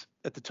plantings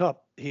at the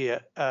top here,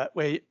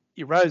 where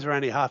your rows are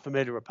only 0.5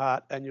 metre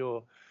apart and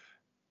your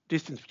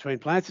distance between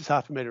plants is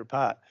 0.5 metre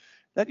apart,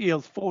 that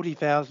yields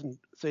 40,000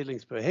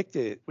 seedlings per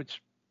hectare,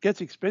 which gets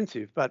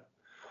expensive. But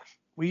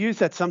we use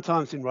that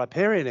sometimes in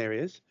riparian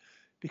areas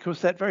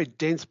because that very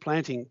dense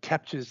planting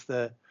captures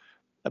it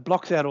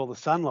blocks out all the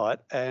sunlight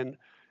and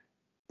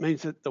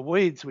means that the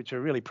weeds, which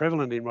are really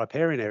prevalent in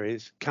riparian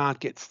areas, can't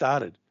get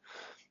started.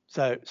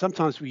 So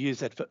sometimes we use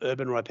that for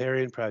urban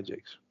riparian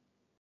projects.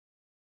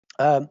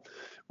 Then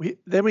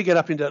we get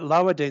up into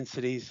lower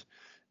densities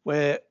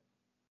where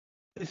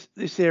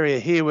this area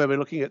here where we're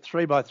looking at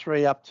 3 by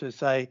 3 up to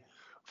say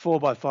 4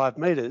 by 5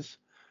 metres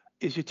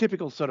is your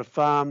typical sort of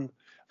farm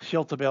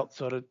shelter belt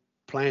sort of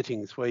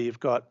plantings where you've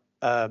got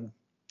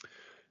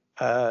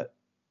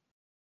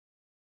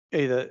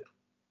either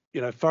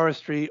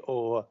forestry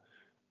or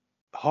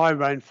high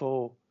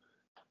rainfall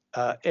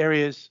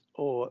areas,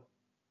 or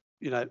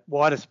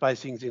wider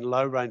spacings in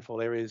low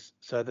rainfall areas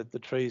so that the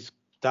trees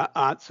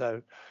aren't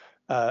so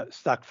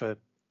stuck for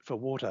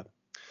water.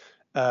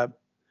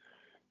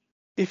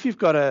 If you've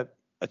got a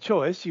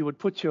choice, you would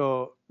put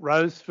your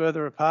rows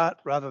further apart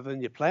rather than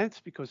your plants,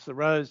 because the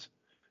rows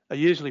are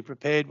usually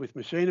prepared with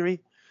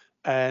machinery,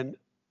 and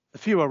the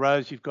fewer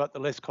rows you've got, the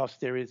less cost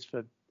there is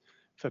for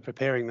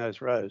preparing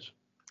those rows.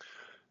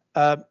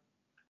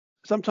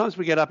 Sometimes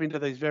we get up into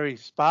these very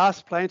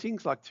sparse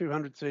plantings, like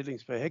 200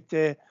 seedlings per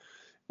hectare,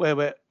 where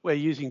we're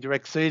using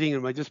direct seeding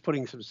and we're just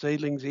putting some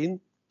seedlings in.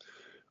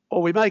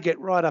 Or we may get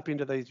right up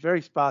into these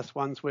very sparse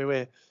ones where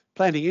we're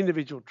planting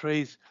individual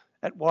trees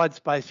at wide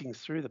spacings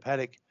through the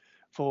paddock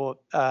for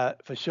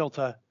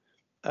shelter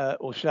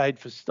or shade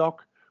for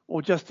stock,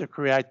 or just to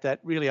create that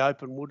really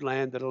open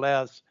woodland that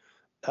allows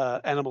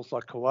animals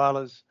like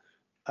koalas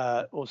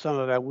or some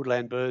of our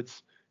woodland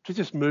birds to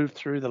just move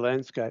through the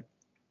landscape.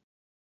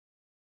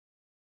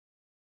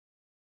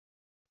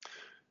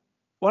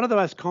 One of the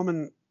most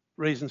common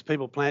reasons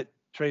people plant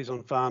trees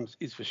on farms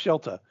is for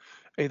shelter,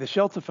 either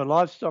shelter for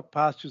livestock,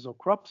 pastures or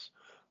crops,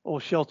 or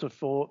shelter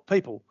for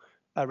people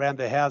around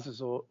their houses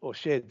or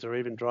sheds or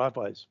even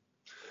driveways.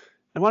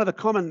 And one of the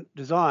common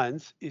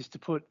designs is to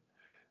put,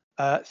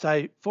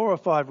 say, 4 or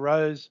 5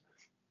 rows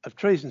of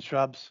trees and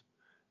shrubs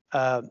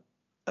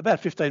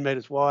about 15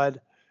 metres wide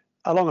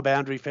along a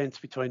boundary fence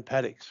between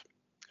paddocks.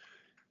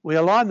 We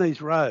align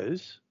these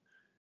rows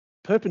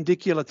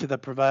perpendicular to the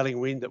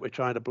prevailing wind that we're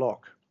trying to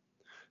block.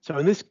 So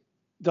in this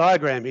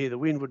diagram here, the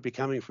wind would be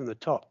coming from the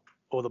top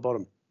or the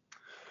bottom.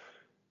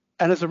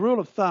 And as a rule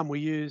of thumb, we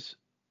use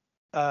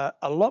a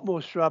lot more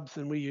shrubs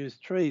than we use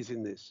trees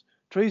in this.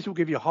 Trees will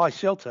give you high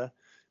shelter,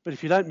 but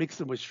if you don't mix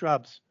them with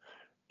shrubs,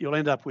 you'll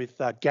end up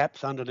with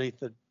gaps underneath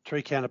the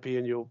tree canopy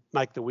and you'll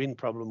make the wind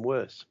problem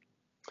worse.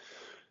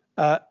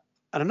 And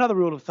another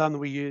rule of thumb that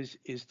we use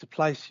is to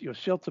place your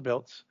shelter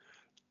belts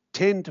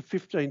 10 to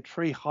 15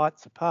 tree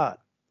heights apart.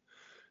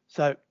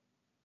 So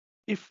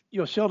if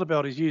your shelter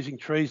belt is using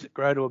trees that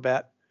grow to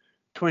about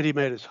 20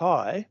 metres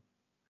high,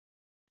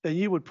 then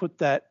you would put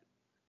that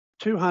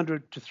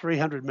 200 to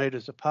 300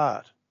 metres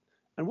apart.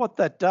 And what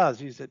that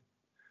does is it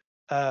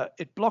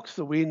blocks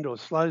the wind or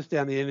slows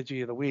down the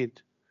energy of the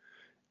wind.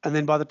 And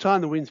then by the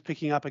time the wind's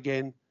picking up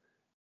again,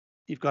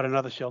 you've got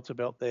another shelter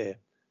belt there.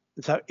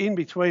 And so in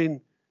between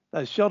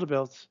those shelter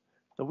belts,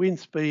 the wind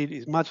speed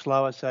is much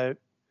lower, so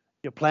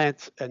your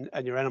plants and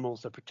your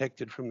animals are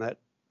protected from that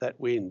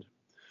wind.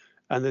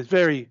 And there's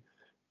very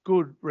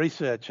good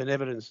research and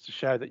evidence to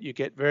show that you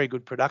get very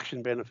good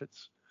production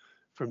benefits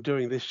from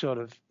doing this sort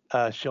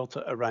of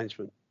shelter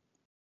arrangement.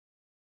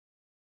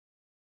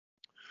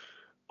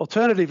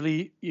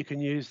 Alternatively, you can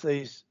use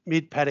these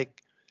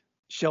mid-paddock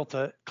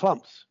shelter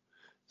clumps.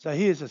 So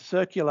here's a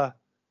circular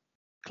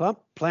clump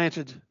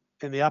planted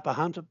in the upper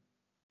hunter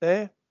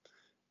there,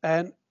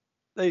 and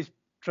these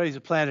trees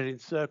are planted in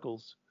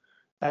circles,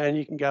 and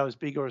you can go as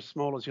big or as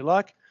small as you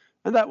like,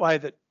 and that way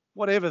that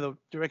whatever the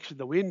direction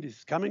the wind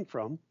is coming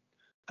from,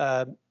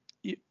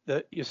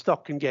 your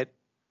stock can get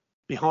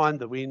behind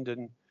the wind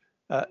and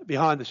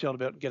behind the shelter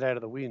belt and get out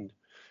of the wind.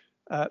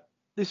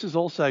 This is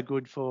also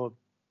good for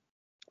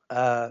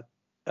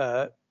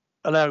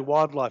allowing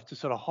wildlife to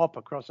sort of hop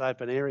across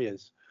open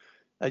areas.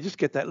 They just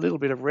get that little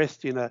bit of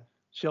rest in a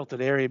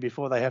sheltered area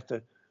before they have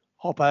to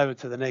hop over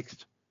to the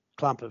next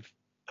clump of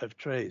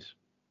trees.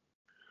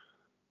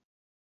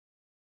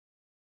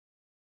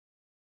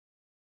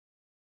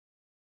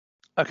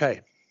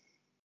 Okay.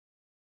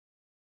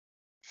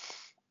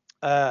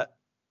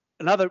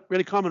 Another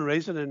really common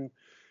reason,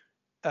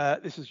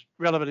 and this is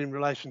relevant in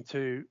relation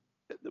to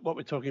what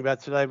we're talking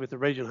about today with the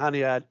region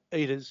honey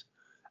eaters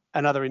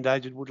and other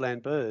endangered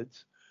woodland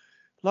birds.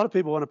 A lot of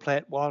people want to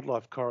plant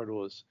wildlife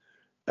corridors,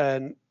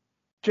 and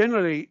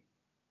generally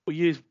we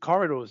use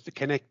corridors to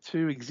connect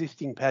two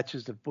existing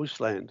patches of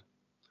bushland.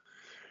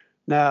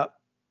 Now,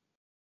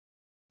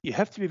 you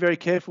have to be very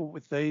careful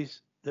with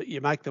these, that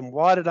you make them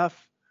wide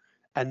enough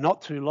and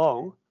not too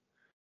long.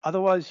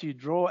 Otherwise, you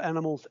draw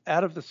animals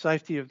out of the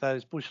safety of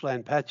those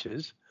bushland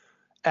patches,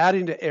 out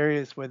into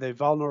areas where they're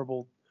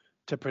vulnerable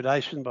to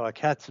predation by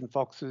cats and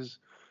foxes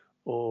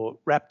or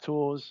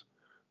raptors,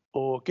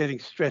 or getting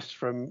stressed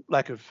from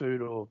lack of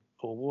food or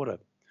water.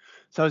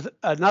 So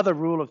another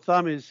rule of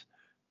thumb is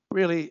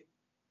really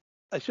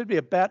they should be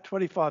about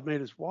 25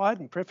 metres wide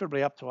and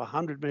preferably up to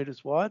 100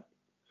 metres wide.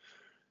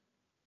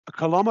 A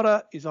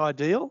kilometre is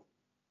ideal,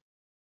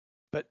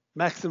 but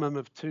maximum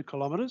of 2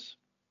 kilometres.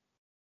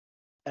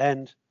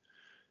 And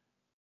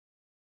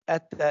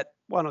at that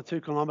 1 or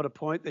 2 kilometre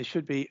point, there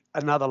should be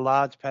another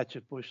large patch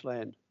of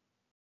bushland.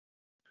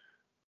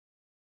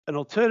 An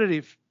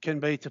alternative can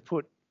be to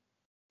put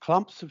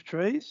clumps of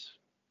trees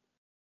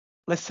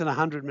less than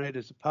 100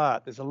 metres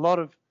apart. There's a lot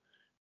of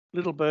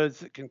little birds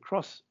that can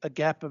cross a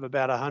gap of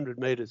about 100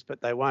 metres,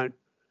 but they won't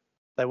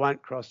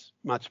cross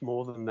much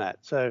more than that.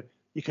 So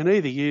you can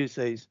either use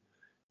these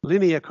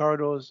linear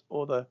corridors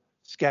or the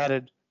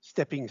scattered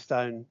stepping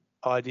stone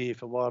idea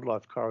for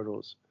wildlife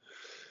corridors.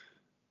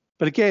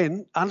 But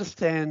again,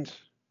 understand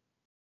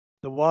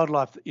the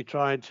wildlife that you're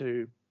trying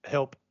to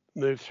help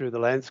move through the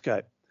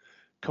landscape.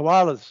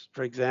 Koalas,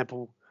 for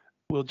example,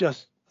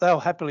 they'll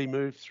happily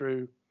move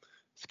through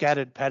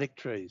scattered paddock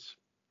trees.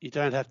 You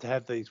don't have to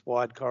have these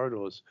wide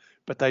corridors,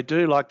 but they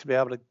do like to be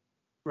able to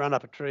run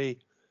up a tree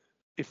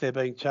if they're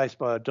being chased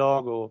by a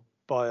dog or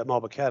by a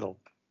mob of cattle.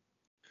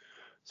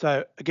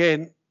 So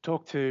again,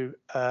 talk to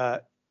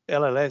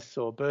LLS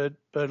or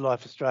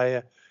BirdLife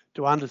Australia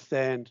to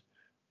understand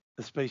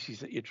the species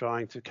that you're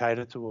trying to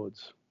cater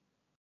towards.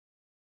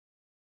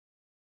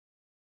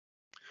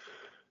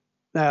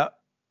 Now,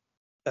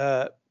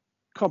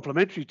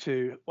 complementary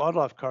to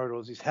wildlife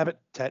corridors is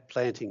habitat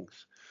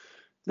plantings.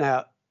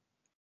 Now,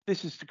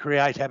 this is to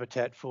create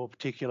habitat for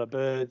particular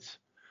birds,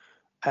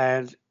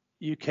 and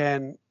you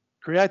can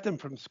create them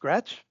from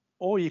scratch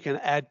or you can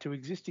add to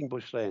existing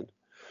bushland.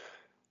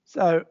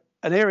 So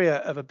an area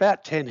of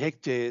about 10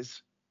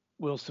 hectares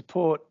will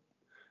support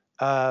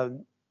a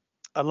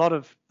lot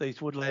of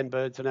these woodland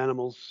birds and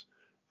animals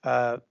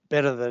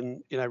better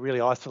than really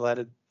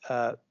isolated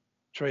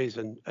trees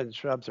and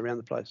shrubs around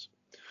the place.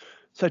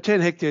 So 10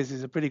 hectares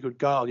is a pretty good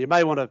goal. You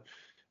may want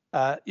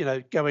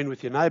to go in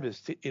with your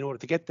neighbours in order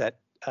to get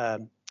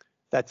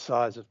that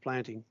size of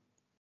planting.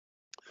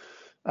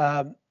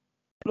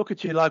 Look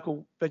at your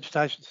local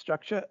vegetation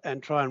structure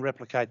and try and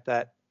replicate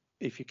that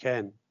if you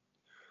can.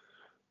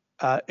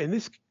 In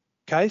this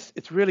case,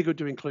 it's really good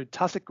to include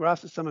tussock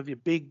grasses, some of your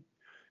big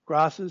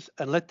grasses,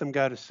 and let them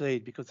go to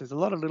seed, because there's a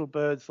lot of little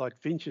birds like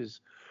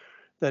finches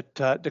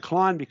that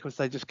decline because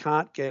they just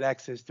can't get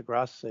access to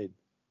grass seed.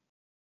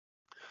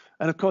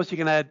 And of course, you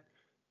can add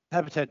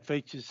habitat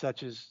features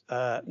such as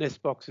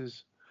nest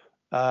boxes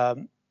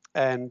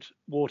and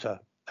water.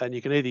 And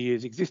you can either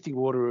use existing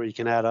water or you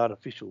can add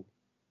artificial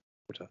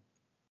water.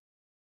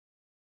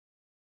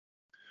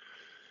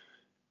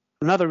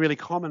 Another really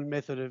common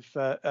method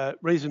of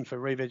reason for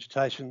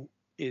revegetation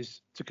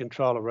is to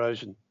control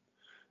erosion.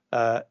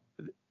 An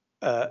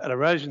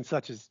erosion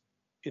such as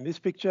in this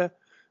picture,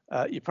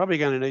 you're probably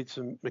going to need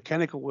some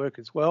mechanical work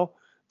as well,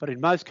 but in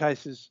most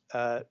cases,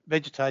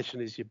 vegetation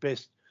is your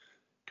best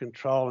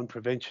control and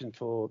prevention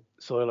for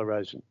soil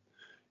erosion.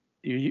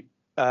 We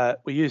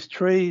use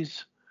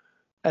trees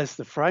as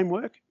the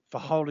framework for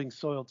holding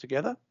soil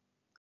together,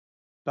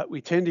 but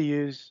we tend to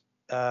use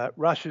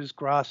rushes,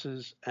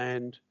 grasses,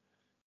 and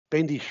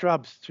bendy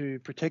shrubs to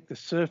protect the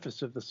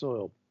surface of the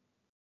soil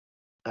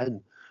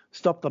and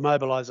stop the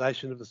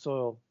mobilisation of the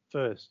soil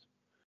first.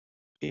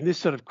 In this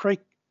sort of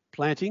creek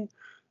planting,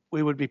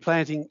 we would be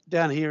planting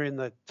down here in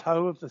the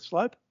toe of the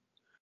slope,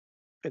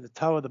 at the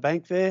toe of the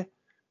bank there,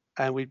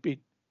 and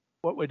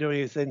what we're doing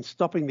is then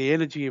stopping the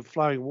energy of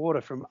flowing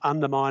water from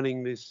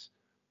undermining this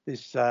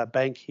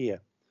bank here.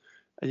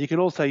 And you can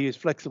also use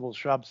flexible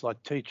shrubs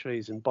like tea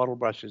trees and bottle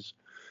brushes,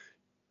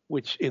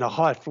 which in a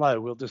high flow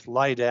will just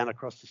lay down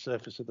across the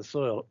surface of the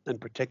soil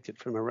and protect it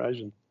from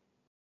erosion.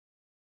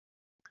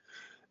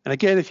 And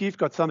again, if you've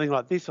got something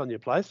like this on your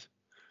place,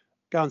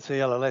 go and see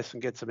LLS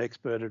and get some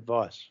expert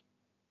advice.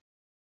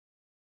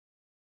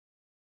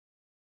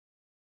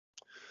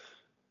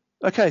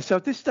 Okay, so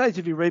at this stage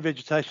of your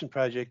revegetation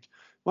project,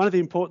 one of the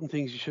important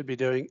things you should be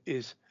doing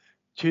is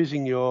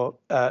choosing your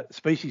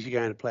species you're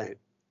going to plant.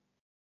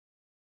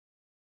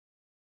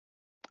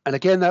 And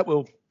again, that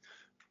will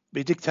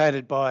be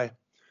dictated by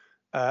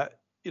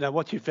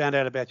what you found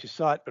out about your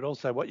site, but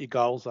also what your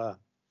goals are.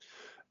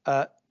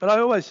 But I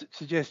always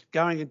suggest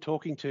going and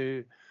talking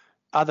to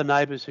other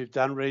neighbours who've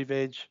done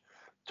reveg,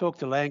 talk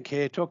to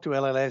Landcare, talk to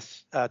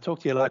LLS, talk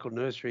to your local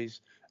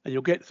nurseries, and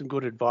you'll get some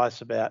good advice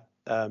about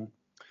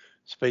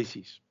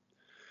species.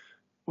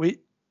 We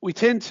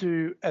tend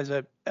to, as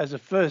a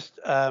first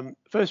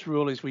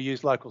rule, is we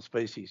use local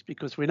species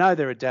because we know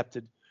they're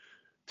adapted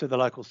to the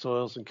local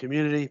soils and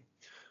community,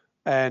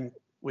 and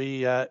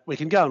we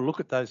can go and look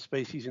at those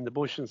species in the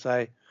bush and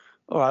say,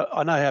 all right,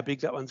 I know how big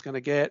that one's going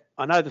to get.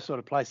 I know the sort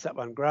of place that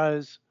one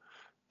grows.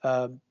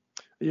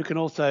 You can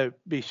also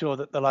be sure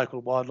that the local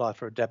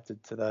wildlife are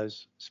adapted to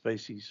those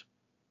species.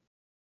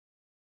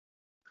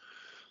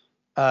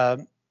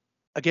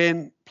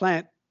 Again,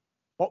 plant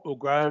what will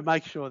grow.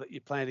 Make sure that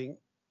you're planting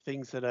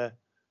things that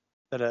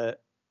are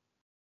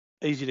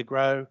easy to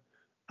grow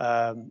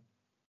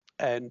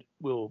and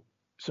will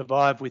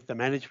survive with the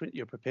management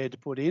you're prepared to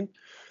put in.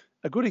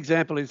 A good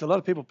example is a lot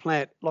of people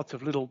plant lots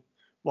of little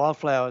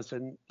wildflowers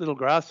and little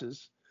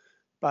grasses,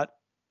 but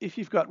if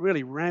you've got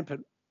really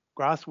rampant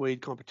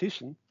grassweed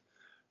competition,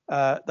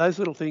 those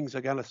little things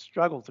are going to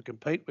struggle to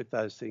compete with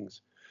those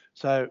things.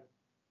 So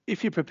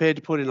if you're prepared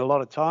to put in a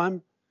lot of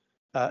time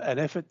and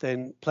effort,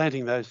 then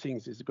planting those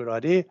things is a good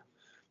idea.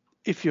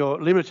 If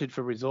you're limited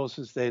for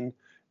resources, then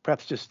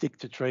perhaps just stick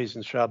to trees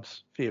and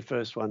shrubs for your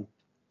first one.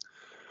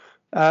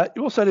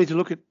 You also need to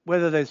look at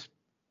whether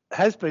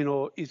has been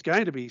or is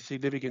going to be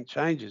significant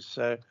changes.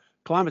 So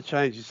climate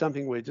change is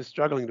something we're just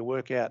struggling to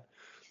work out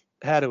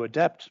how to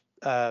adapt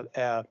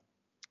our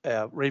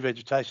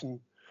revegetation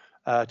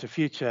to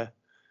future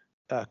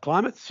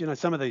climates. You know,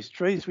 some of these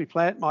trees we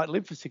plant might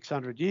live for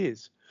 600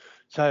 years.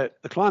 So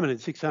the climate in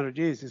 600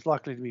 years is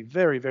likely to be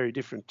very, very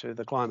different to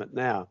the climate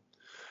now.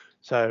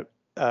 So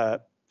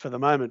for the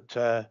moment,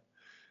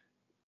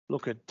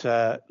 look at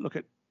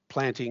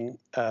planting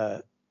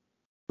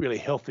really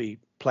healthy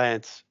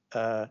plants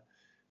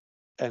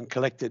and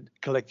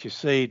collect your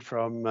seed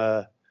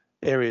from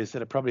areas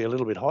that are probably a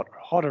little bit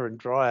hotter and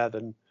drier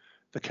than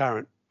the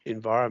current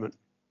environment.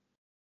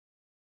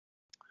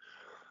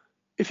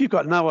 If you've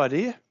got no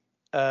idea,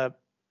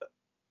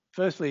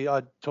 firstly,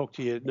 I'd talk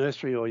to your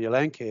nursery or your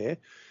Landcare,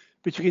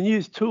 but you can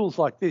use tools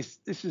like this.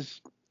 This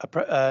is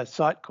a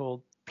site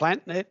called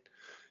PlantNet,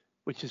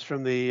 which is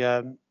from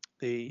the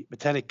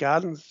Botanic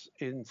Gardens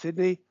in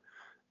Sydney,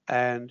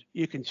 and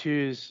you can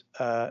choose,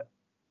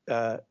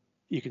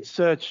 you can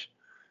search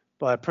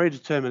by a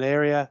predetermined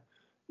area.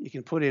 You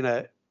can put in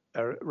a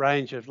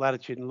range of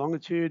latitude and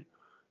longitude,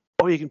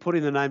 or you can put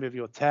in the name of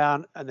your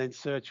town and then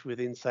search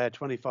within, say, a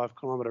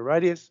 25-kilometre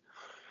radius.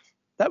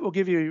 That will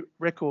give you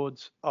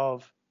records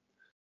of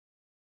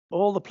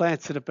all the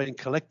plants that have been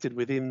collected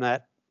within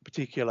that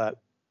particular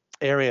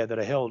area that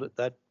are held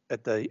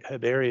at the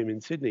herbarium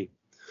in Sydney.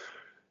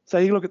 So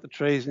you look at the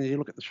trees and you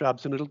look at the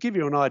shrubs, and it'll give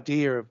you an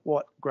idea of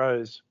what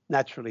grows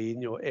naturally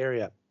in your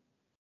area.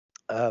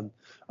 I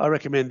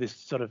recommend this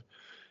sort of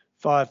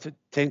 5 to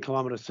 10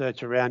 kilometre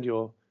search around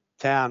your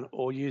town,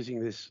 or using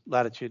this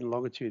latitude and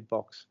longitude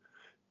box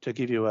to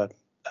give you a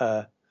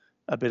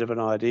bit of an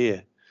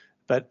idea.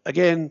 But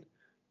again,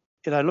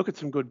 you know, look at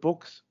some good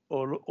books,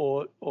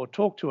 or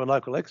talk to a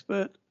local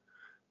expert,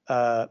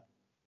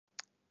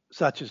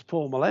 such as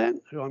Paul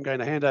Melehan, who I'm going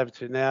to hand over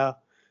to now.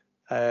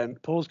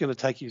 And Paul's going to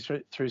take you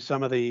through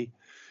some of the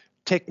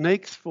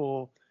techniques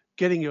for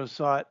getting your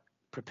site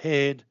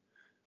prepared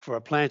for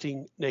a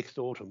planting next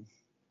autumn.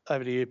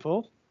 Over to you,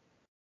 Paul.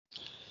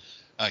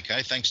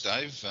 Okay, thanks,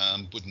 Dave.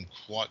 Wouldn't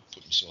quite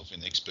put myself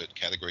in the expert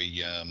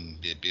category,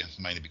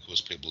 mainly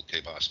because people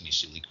keep asking me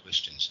silly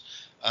questions.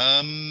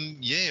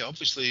 Yeah,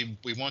 obviously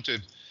we want to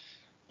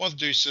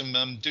do some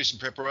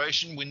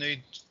preparation. We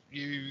need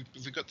you.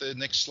 Have we got the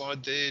next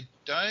slide there,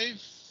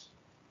 Dave?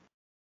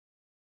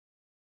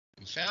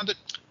 We found it.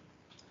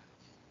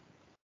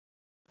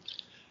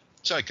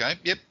 It's okay.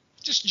 Yep,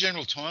 just a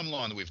general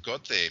timeline that we've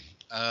got there.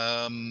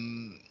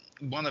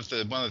 One of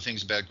the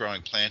things about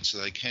growing plants, so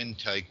they can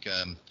take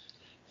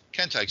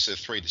so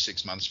 3 to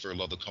 6 months for a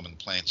lot of the common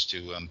plants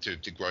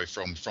to grow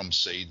from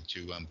seed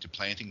to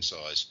planting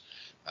size.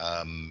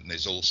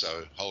 There's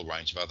also a whole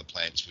range of other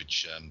plants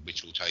which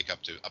will take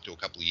up to a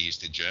couple of years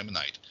to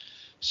germinate.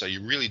 So you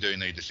really do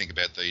need to think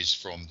about these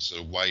from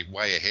sort of way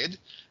ahead.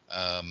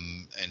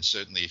 And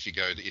certainly if you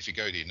go to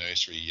your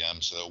nursery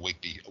so a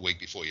week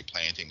before you're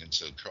planting, and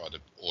so try to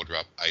order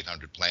up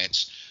 800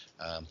 plants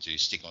to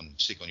stick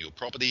on your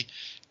property,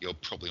 you're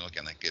probably not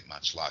going to get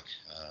much luck.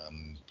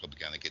 Probably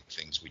going to get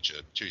things which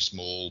are too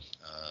small,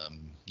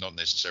 not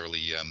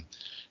necessarily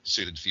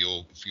suited for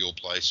your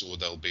place, or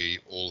they'll be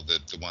all the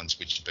ones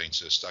which have been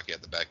sort of stuck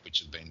out the back, which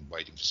have been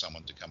waiting for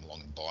someone to come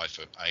along and buy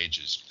for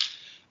ages.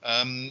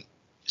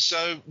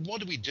 So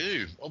what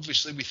do?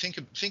 Obviously, we think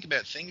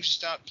about things. You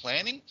start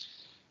planning,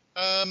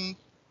 and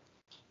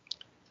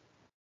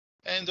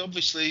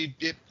obviously,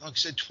 yep, like I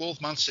said,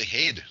 12 months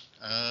ahead.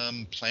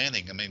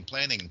 Planning. I mean,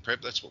 planning and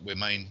prep. That's what we're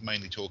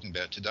mainly talking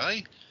about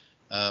today.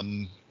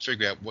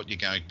 Figure out what you're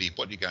going to be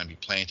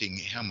planting,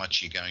 how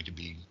much you're going to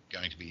be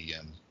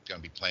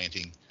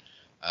planting,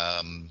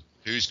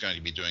 who's going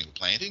to be doing the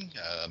planting.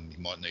 You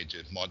might need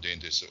to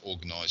sort of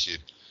organise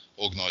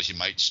your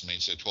mates. I mean,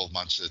 so 12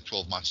 months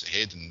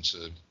ahead, and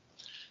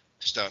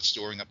start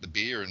storing up the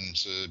beer and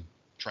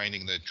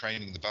training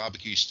the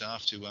barbecue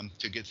staff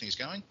to get things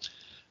going.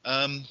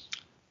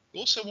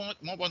 Also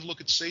might want to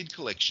look at seed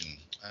collection.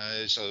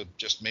 So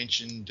just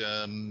mentioned,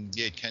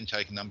 yeah, it can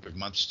take a number of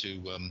months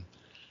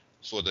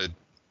for the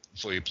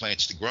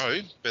plants to grow.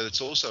 But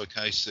it's also a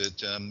case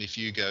that if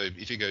you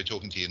go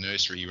talking to your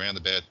nursery around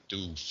about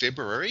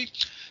February,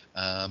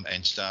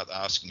 and start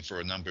asking for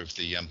a number of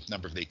the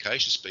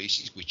acacia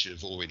species which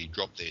have already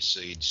dropped their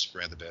seeds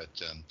round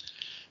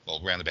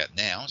about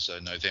now, so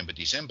November,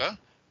 December,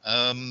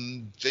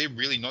 they're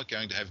really not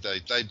going to have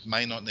those. They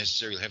may not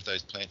necessarily have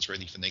those plants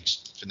ready for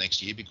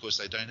next year because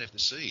they don't have the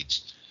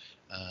seeds.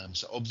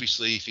 So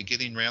obviously, if you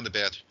get in round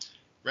about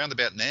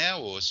now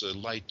or sort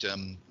of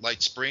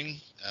late spring,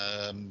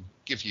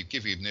 give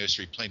your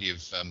nursery plenty of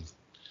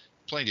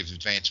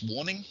advance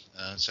warning,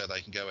 so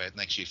they can go out and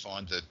actually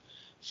find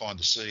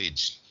the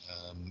seeds.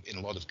 In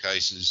a lot of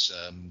cases,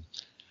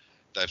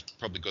 they've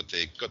probably got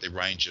their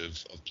range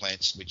of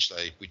plants which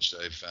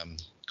they've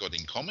got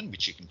in common,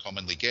 which you can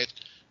commonly get,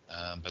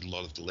 but a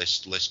lot of the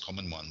less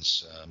common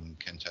ones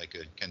can take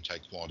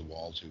quite a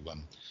while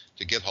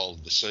to get hold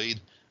of the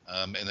seed,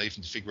 and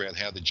even to figure out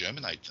how to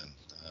germinate them.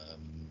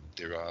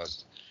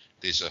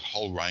 There's a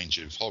whole range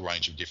of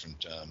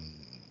different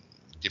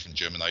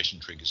germination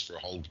triggers for a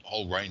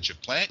whole range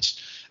of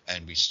plants,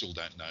 and we still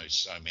don't know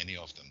so many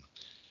of them.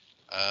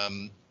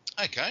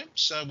 Okay,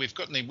 so we've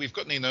got in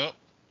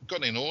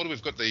order.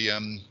 We've got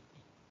the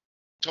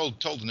told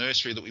the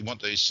nursery that we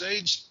want these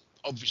seeds.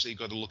 Obviously, you've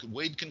got to look at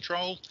weed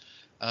control,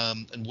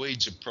 and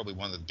weeds are probably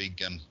one of the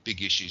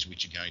big issues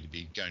which are going to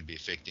be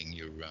affecting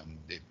your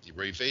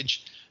re-veg.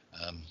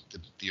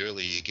 The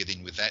earlier you get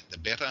in with that, the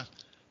better.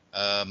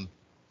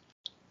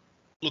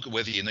 Look at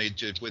whether you need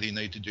to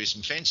do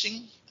some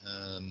fencing.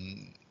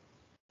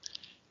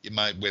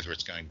 Whether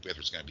it's going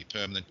to be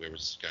permanent, whether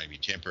it's going to be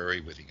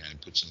temporary, whether you're going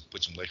to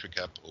put some electric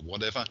up or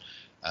whatever.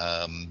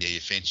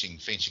 Your fencing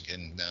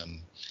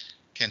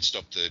can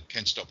stop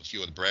a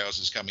few of the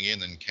browsers coming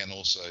in, and can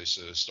also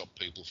sort of stop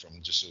people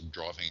from just sort of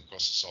driving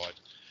across the site.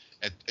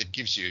 It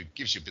gives you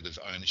a bit of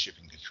ownership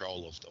and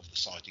control of the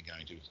site you're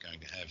going to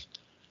have.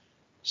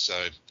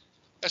 So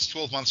that's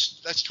 12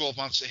 months. That's 12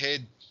 months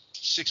ahead.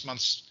 6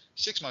 months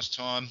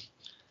time.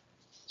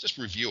 Just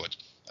review it.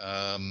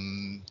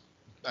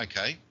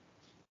 Okay.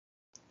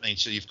 I mean,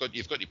 so you've got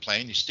your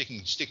plan. You're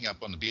sticking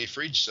up on the beer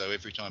fridge. So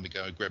every time you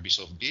go grab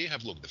yourself a beer,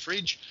 have a look at the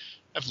fridge,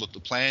 have a look at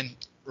the plan.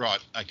 Right.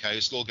 Okay.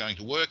 It's all going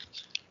to work.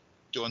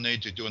 Do I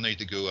need to do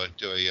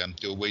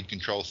a weed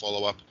control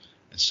follow up?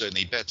 And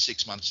certainly about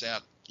 6 months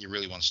out, you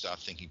really want to start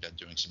thinking about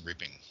doing some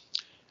ripping.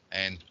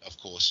 And of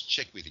course,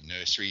 check with your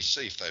nursery,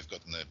 see if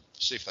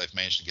they've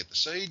managed to get the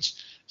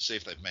seeds, see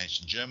if they've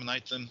managed to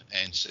germinate them,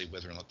 and see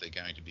whether or not they're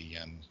going to be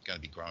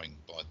growing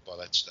by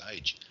that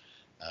stage.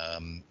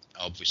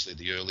 Obviously,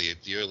 the earlier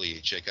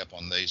you check up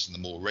on these and the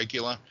more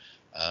regular,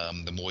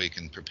 the more you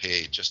can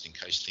prepare just in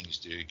case things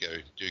do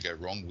go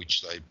wrong,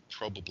 which they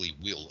probably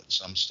will at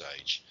some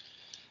stage.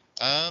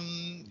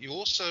 You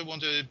also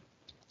want to,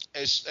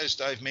 as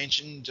Dave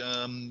mentioned,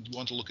 you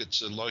want to look at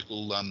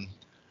local.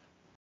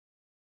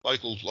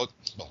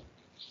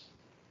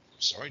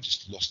 Sorry,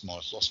 just lost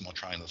my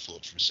train of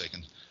thought for a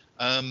second.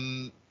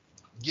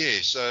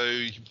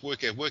 So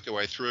work our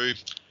way through.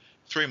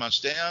 3 months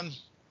down,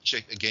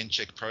 check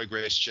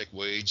progress, check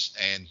weeds,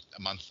 and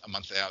a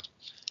month out.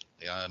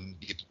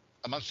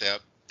 A month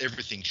out,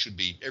 everything should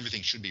be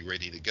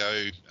ready to go.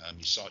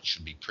 Your site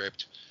should be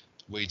prepped.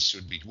 Weeds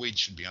should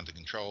be under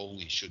control.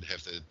 You should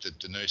have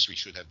the nursery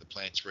should have the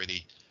plants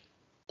ready.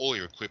 All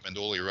your equipment,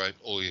 all your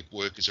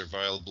workers are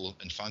available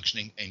and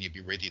functioning, and you'll be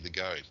ready to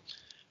go.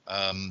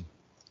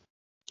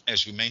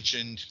 As we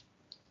mentioned,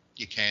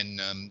 you can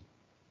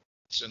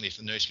certainly, if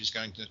the nursery is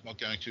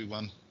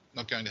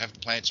not going to have the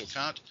plants or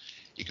can't,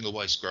 you can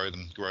always grow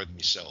them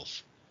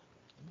yourself.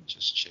 Let me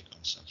just check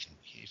on something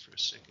here for a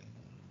second.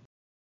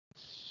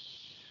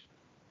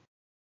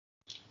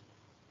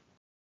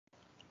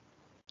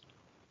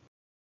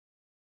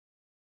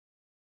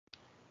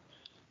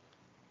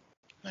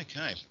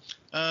 Okay,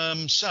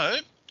 so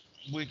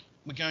we're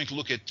going to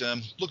look at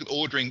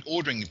ordering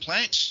your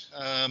plants.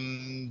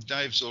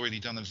 Dave's already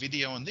done a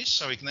video on this,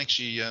 so he can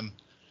actually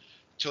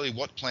tell you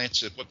what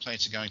plants are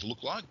going to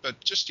look like.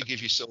 But just to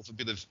give yourself a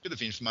bit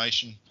of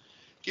information,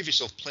 give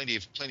yourself plenty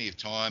of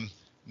time.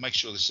 Make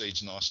sure the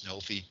seed's nice and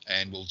healthy,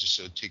 and we'll just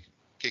sort of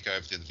kick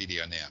over to the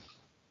video now.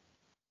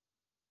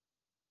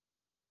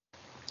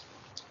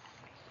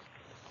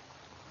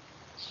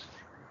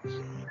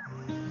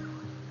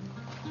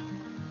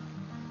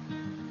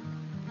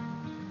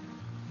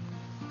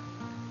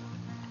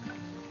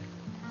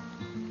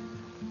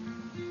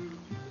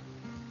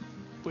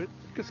 We're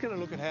just going to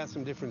look at how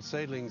some different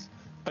seedlings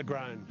are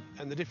grown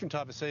and the different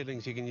type of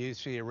seedlings you can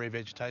use for your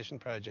revegetation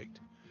project.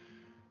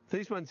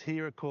 These ones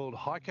here are called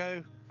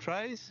hyco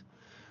trays.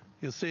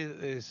 You'll see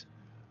that there's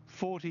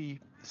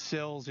 40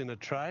 cells in a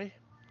tray,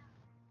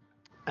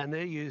 and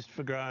they're used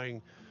for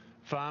growing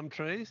farm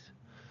trees.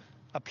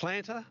 A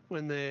planter,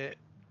 when they're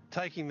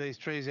taking these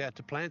trees out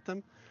to plant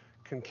them,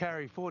 can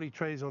carry 40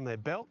 trees on their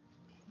belt,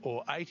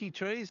 or 80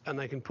 trees, and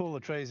they can pull the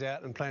trees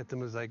out and plant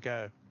them as they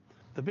go.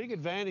 The big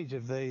advantage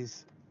of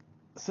these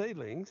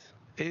seedlings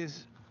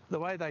is the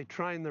way they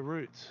train the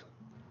roots,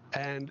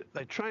 and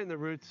they train the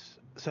roots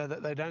so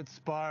that they don't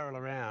spiral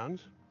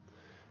around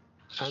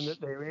and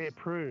that they're air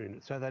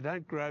pruned, so they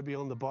don't grow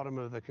beyond the bottom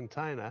of the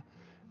container.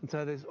 And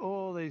so there's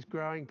all these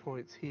growing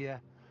points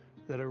here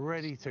that are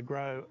ready to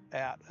grow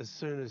out as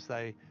soon as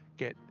they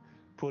get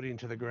put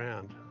into the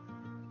ground.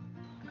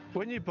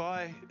 When you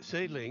buy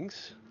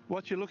seedlings,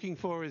 what you're looking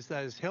for is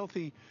those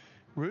healthy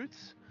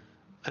roots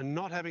and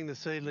not having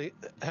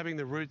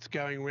the roots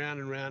going round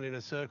and round in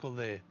a circle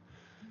there.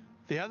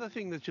 The other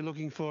thing that you're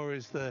looking for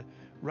is the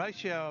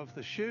ratio of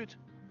the shoot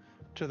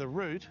to the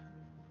root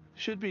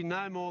should be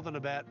no more than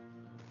about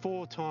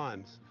 4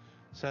 times.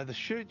 So the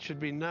shoot should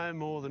be no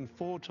more than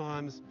 4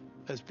 times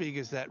as big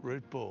as that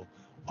root ball.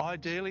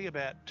 Ideally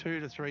about 2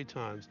 to 3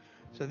 times.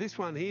 So this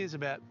one here is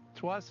about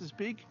twice as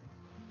big,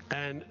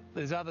 and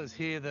there's others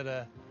here that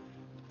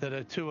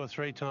are 2 or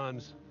 3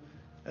 times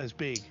as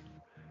big.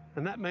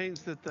 And that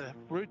means that the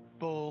root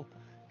ball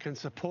can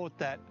support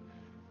that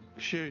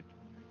shoot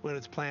when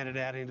it's planted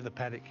out into the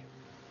paddock.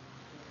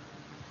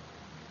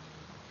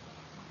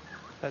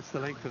 That's the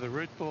length of the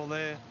root ball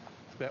there.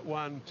 It's about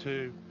 1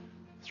 to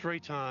 3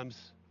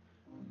 times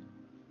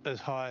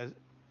as high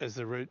as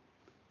the root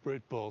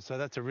ball. So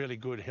that's a really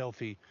good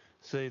healthy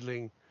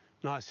seedling,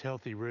 nice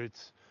healthy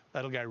roots.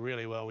 That'll go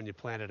really well when you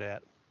plant it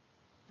out.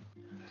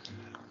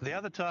 The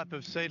other type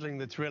of seedling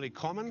that's really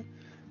common,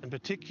 and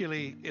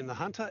particularly in the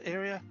hunter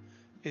area,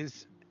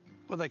 is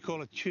what they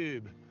call a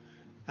tube.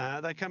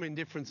 They come in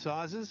different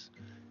sizes.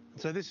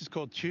 So this is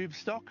called tube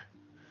stock.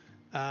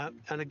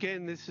 And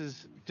again, this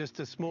is just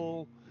a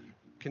small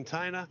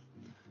container.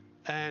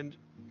 And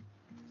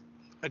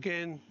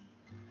again,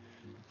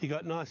 you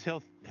got nice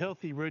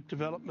healthy root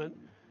development.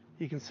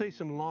 You can see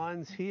some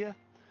lines here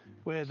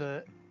where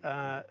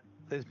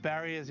there's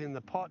barriers in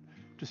the pot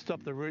to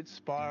stop the roots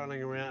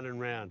spiraling around and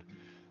round.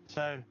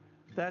 So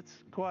that's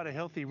quite a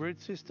healthy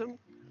root system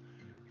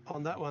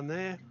on that one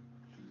there.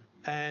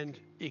 And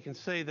you can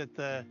see that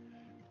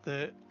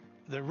the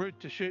root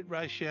to shoot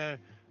ratio,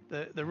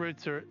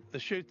 the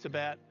shoot's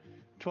about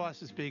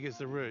twice as big as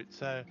the root.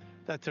 So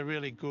that's a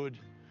really good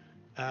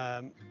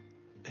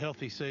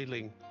healthy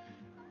seedling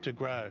to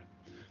grow.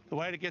 The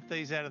way to get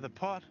these out of the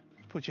pot,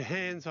 put your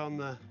hands on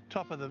the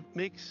top of the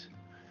mix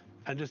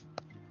and just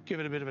give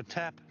it a bit of a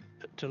tap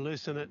to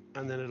loosen it,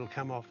 and then it'll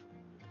come off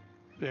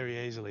very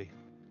easily.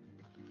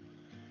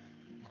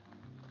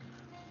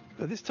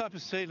 Now, this type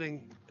of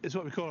seedling is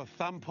what we call a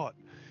thumb pot.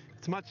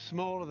 It's much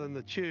smaller than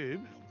the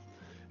tube,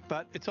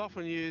 but it's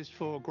often used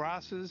for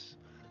grasses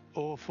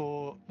or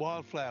for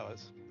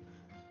wildflowers.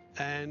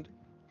 And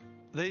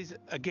these,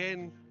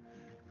 again,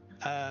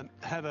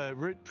 have a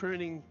root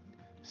pruning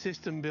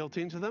system built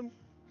into them.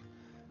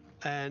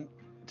 And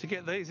to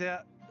get these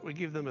out, we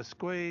give them a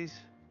squeeze.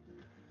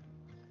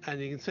 And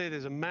you can see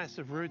there's a mass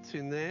of roots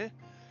in there,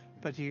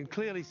 but you can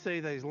clearly see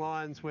these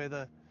lines where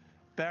the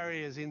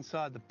barriers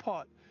inside the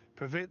pot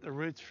prevent the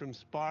roots from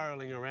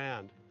spiraling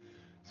around.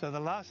 So the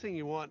last thing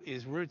you want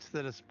is roots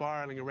that are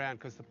spiraling around,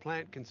 because the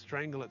plant can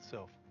strangle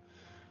itself.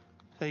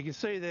 So you can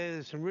see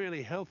there's some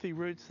really healthy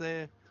roots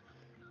there.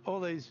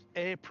 All these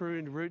air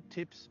pruned root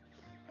tips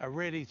are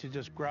ready to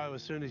just grow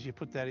as soon as you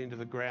put that into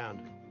the ground.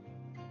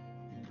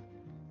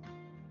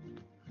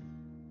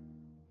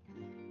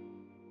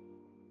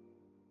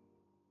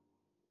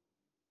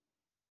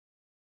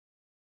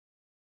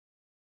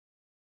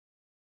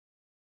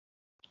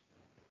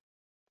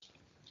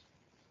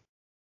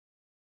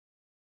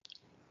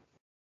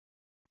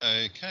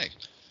 Okay.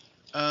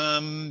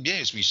 Yeah,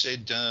 as we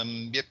said,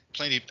 yep,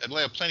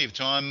 allow plenty of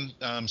time.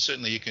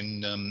 Certainly, you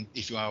can,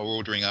 if you are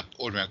ordering up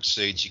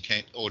seeds,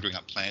 ordering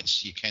up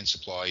plants, you can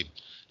supply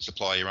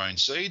your own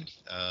seed.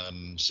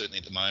 Certainly,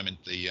 at the moment,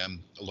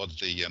 a lot of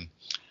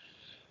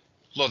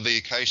the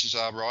acacias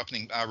are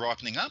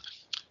ripening up,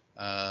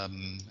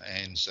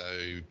 and so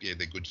yeah,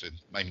 they're good to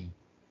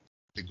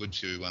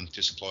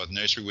supply the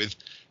nursery with.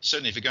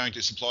 Certainly, if you're going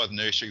to supply the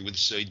nursery with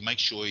seed, make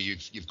sure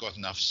you've got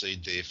enough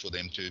seed there for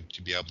them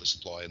to be able to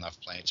supply enough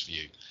plants for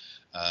you.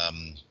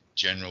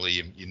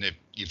 Generally,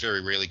 you're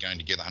very rarely going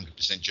to get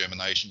 100%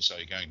 germination, so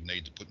you're going to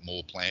need to put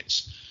more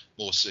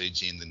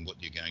seeds in than what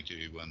you're going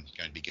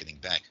to be getting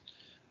back.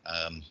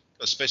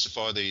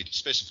 Specify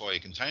your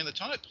container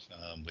type,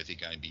 whether you're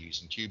going to be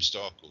using tube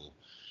stock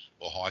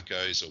or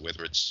hycos, or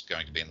whether it's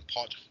going to be in a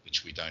pot,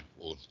 which we don't,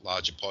 or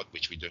larger pot,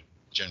 which we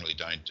generally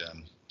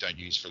don't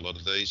use for a lot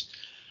of these.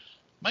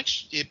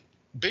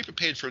 Be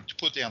prepared to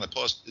put down a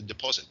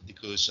deposit,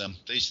 because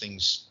these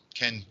things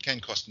can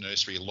cost the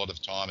nursery a lot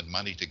of time and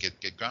money to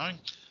get going.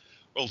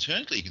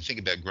 Alternatively, you can think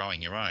about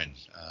growing your own,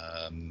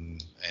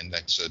 and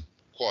that's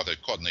quite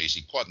an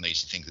easy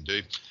thing to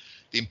do.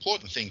 The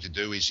important thing to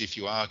do is, if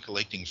you are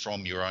collecting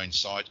from your own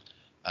site,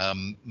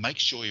 make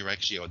sure you're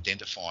actually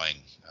identifying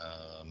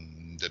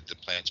the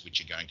plants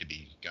which you're going to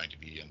be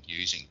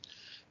using,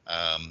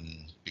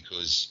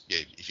 because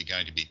yeah,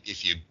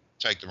 if you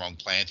take the wrong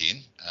plant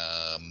in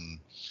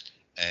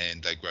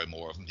and they grow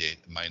more of them, yeah, it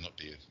may not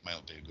be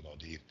a good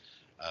idea.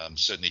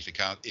 Certainly, if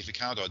you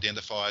can't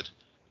identify it,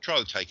 try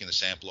to take in a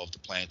sample of the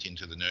plant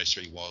into the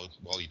nursery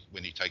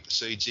when you take the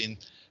seeds in,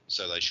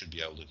 so they should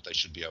be able to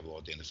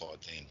identify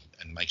it then,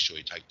 and make sure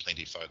you take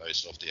plenty of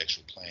photos of the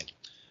actual plant.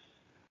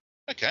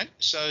 Okay,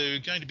 so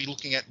going to be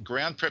looking at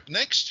ground prep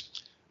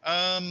next.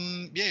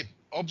 Yeah,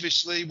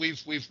 obviously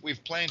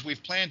we've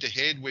planned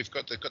ahead. We've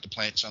got the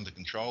plants under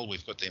control.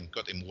 We've got them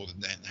watered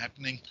and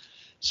happening.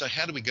 So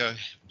how do we go?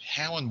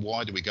 How and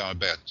why do we go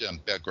about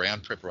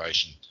ground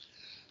preparation?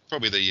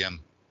 Probably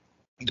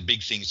the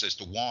big things as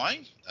to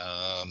why.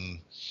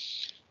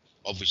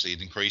 Obviously,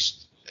 it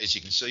increased, as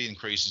you can see,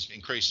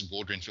 increases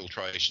water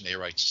infiltration,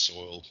 aerates the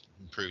soil,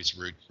 improves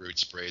root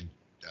spread.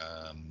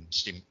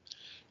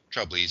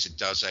 Trouble is, it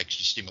does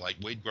actually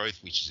stimulate weed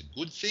growth, which is a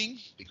good thing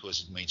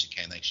because it means you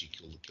can actually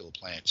kill the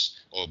plants,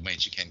 or it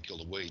means you can kill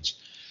the weeds.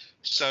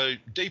 So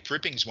deep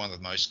ripping is one of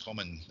the most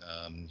common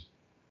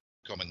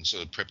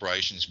sort of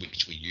preparations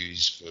which we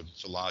use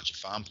for larger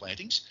farm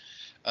plantings.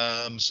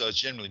 So it's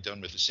generally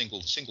done with a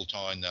single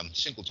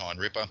tine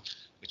ripper,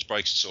 which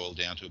breaks the soil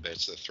down to about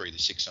 300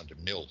 to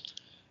 600 mil.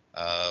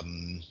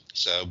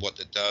 So what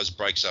that does,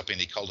 breaks up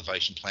any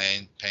cultivation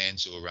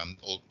pans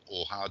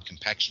or hard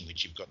compaction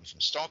which you've gotten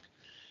from stock,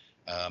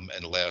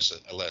 and allows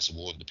the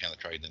water to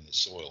penetrate in the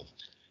soil.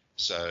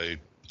 So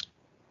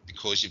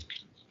because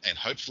and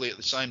hopefully at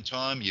the same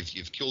time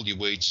you've killed your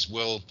weeds as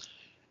well,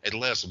 it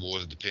allows the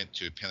water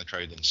to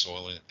penetrate in the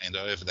soil, and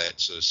over that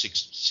sort of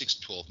 6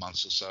 to 12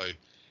 months or so,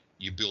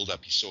 you build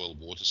up your soil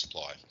water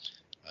supply.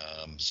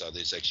 So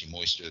there's actually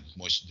moisture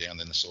down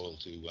in the soil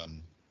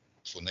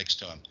for next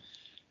time.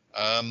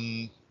 As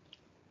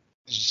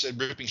you said,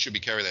 ripping should be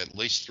carried out at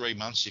least 3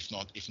 months, if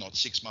not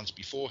 6 months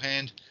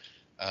beforehand.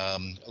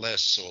 Allows the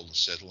soil to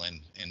settle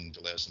and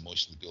allows the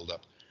moisture to build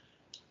up.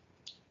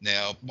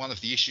 Now, one of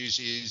the issues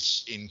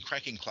is in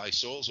cracking clay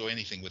soils or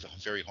anything with a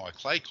very high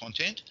clay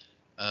content,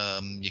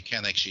 you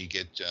can actually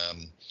get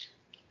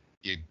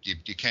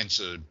you can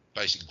sort of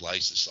basically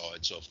glaze the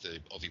sides of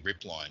your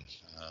rip line.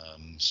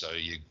 So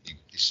your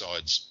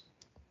sides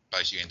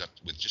basically end up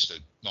with just a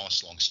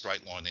nice long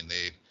straight line in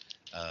there.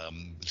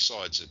 The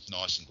sides are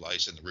nice and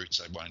glazed, and the roots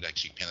they won't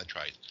actually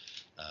penetrate.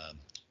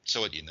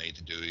 So what you need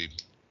to do,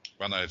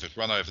 run over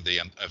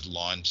the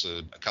line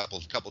a couple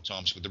of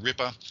times with the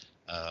ripper,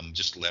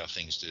 just allow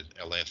things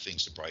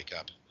to break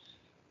up.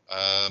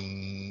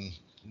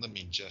 Let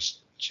me just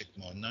check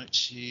my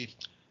notes here.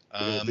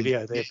 We've got a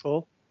video there,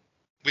 Paul.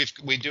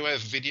 We do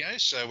have video,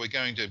 so we're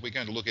going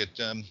to look at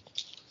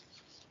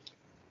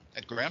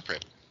ground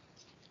prep.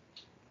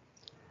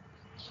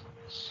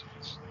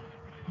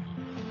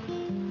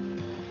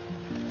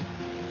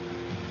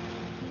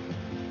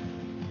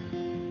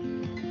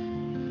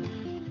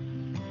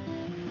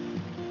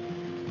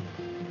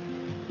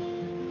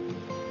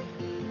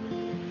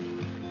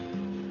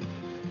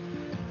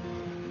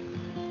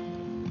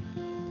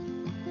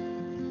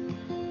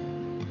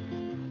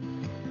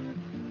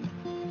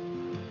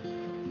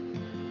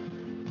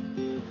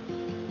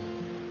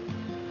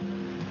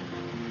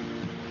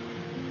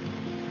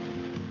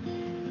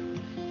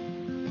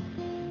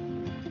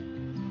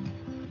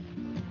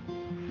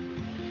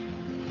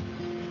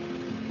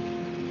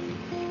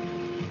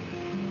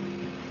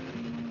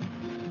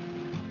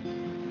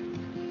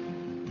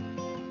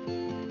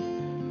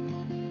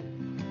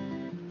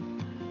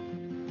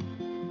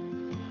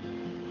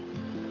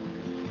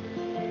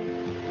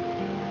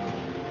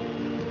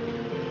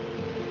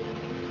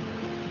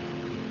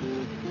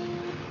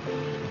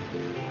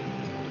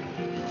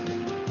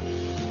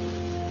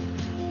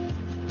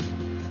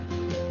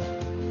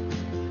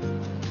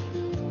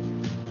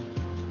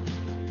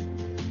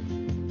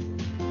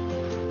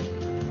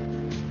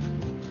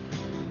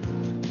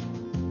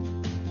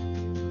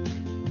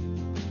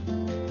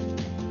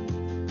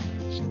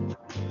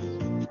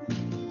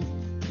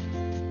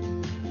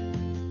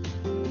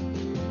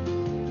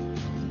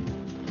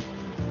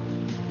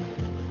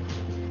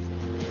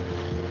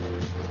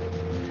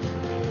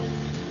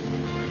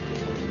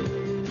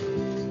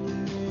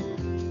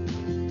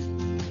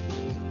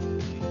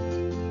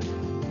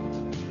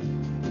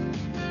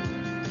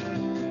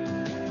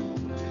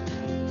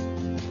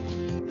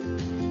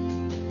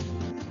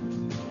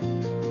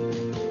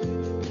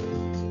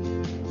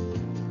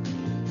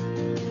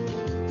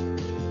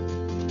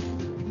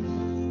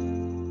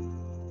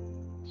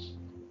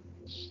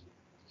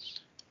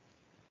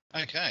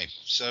 Okay,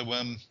 so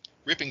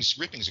ripping's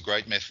a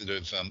great method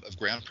of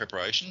ground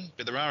preparation,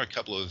 but there are a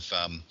couple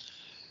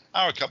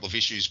of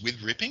issues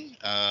with ripping.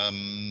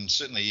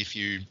 Certainly, if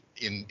you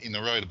in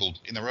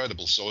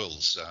erodible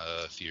soils,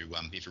 if you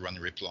run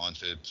the rip line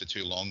for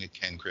too long, it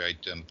can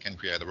create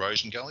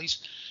erosion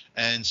gullies,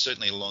 and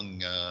certainly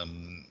along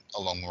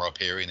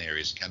riparian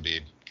areas, it can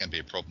be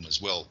a problem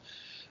as well.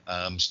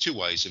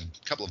 There's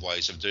a couple of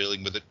ways of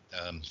dealing with it.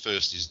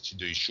 First is to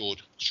do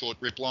short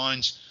rip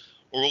lines,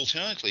 or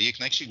alternatively, you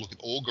can actually look at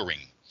augering.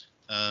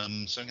 So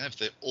I'm going to have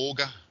the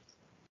auger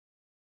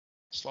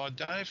slide,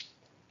 Dave.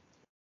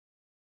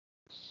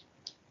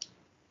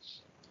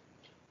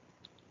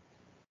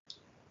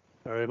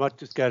 Sorry, I might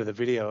just go to the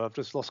video. I've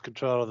just lost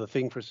control of the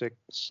thing for a sec.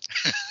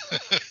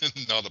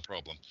 Not a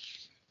problem.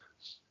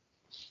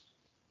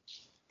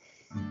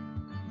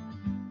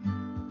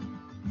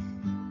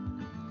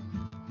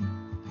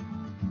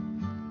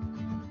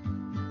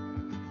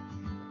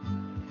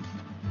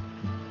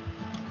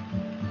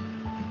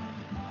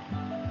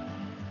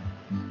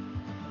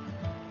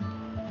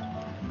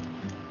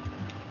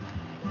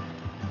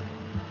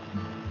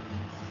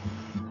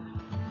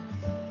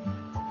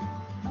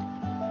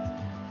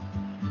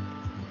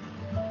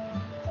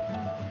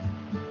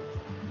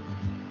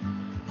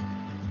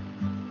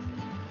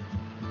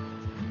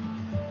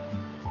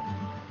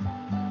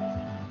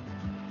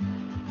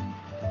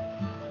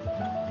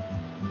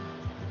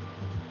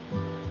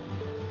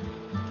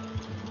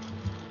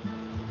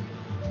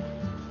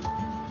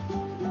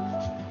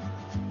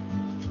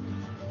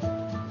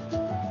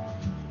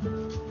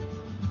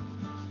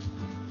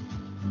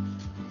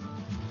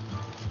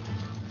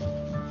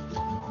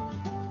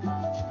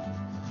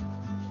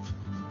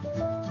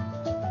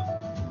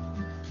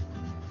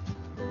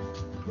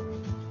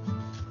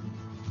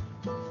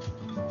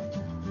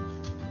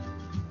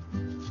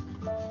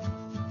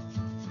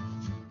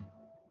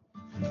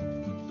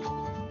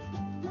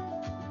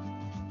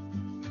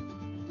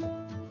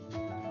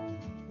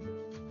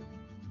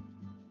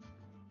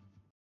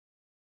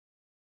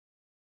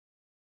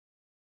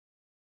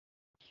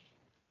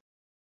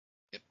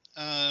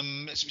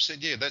 as we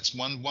said, yeah, that's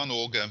one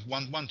auger,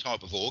 one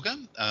type of auger.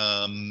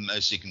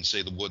 As you can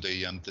see,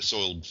 the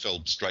soil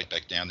fell straight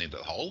back down into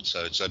the hole,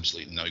 so it's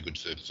absolutely no good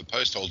for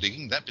post hole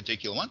digging, that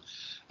particular one.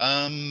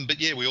 But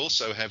yeah, we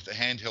also have the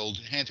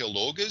handheld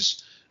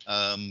augers,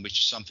 which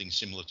is something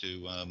similar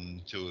to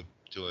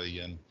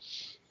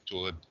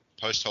a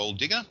post hole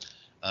digger.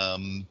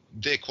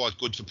 They're quite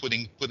good for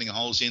putting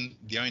holes in.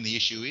 The only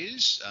issue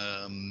is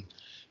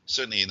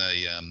certainly in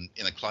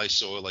a clay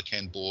soil, they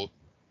can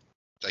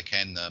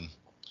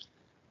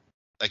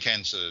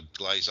sort of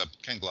glaze up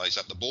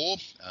the bore.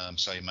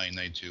 So you may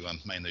need to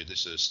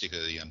sort of stick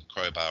a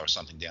crowbar or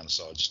something down the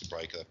side just to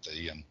break up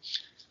the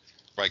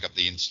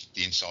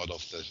inside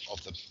of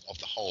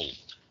the hole.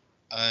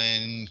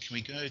 And can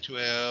we go to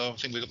I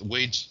think we've got the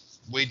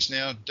weeds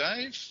now,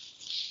 Dave?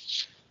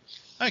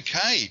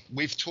 Okay,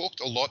 we've talked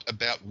a lot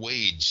about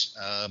weeds,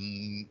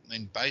 and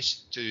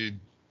to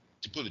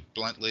put it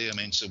bluntly, I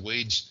mean, so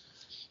weeds,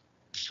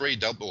 4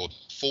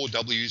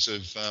 W's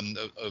of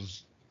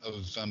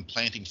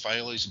planting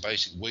failures,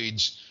 basic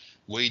weeds,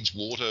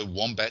 water,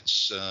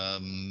 wombats,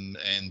 and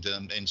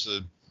sort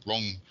of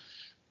wrong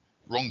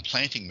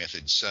planting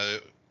methods.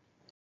 So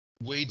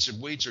weeds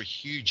are a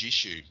huge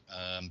issue.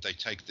 They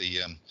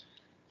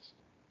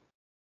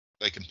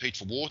compete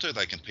for water,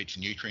 they compete for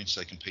nutrients,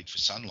 they compete for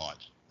sunlight.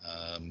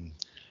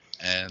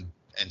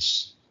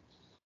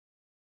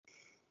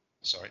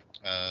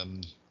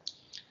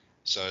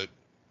 So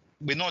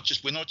we're not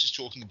just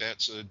talking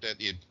about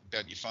your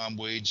farm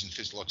weeds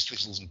and like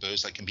thistles and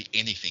burrs. They can be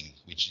anything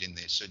which is in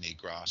there. Certainly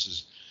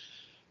grasses,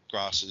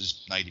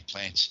 native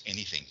plants,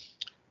 anything.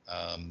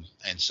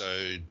 And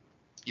so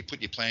you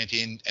put your plant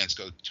in, and it's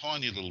got a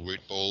tiny little root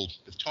ball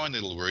with tiny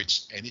little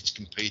roots, and it's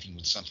competing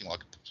with something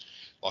like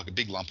a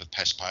big lump of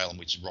paspalum,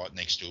 which is right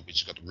next to it,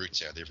 which has got the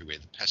roots out everywhere.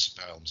 The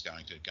paspalum is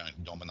going to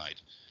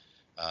dominate.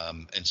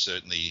 And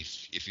certainly,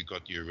 if you've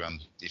got if you're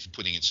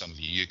putting in some of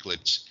your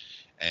eucalypts,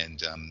 and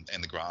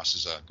the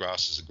grasses are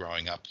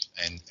growing up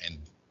and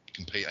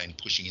compete and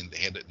pushing in the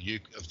head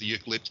of the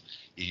eucalypt,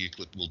 your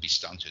eucalypt will be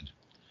stunted.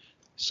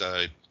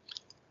 So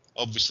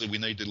obviously, we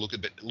need to look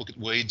at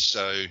weeds.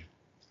 So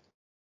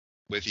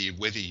whether you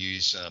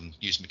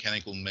use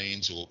mechanical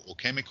means or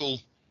chemical,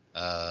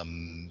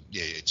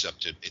 it's up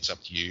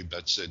to you.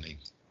 But certainly,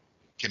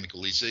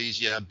 chemical is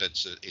easier,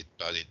 but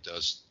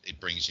it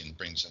brings in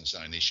its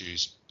own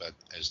issues. But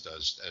as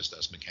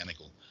does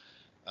mechanical.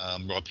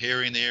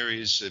 Riparian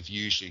areas have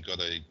usually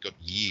got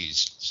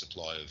years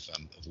supply of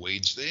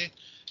weeds there,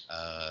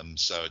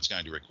 so it's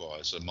going to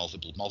require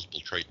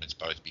multiple treatments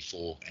both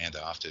before and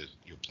after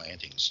your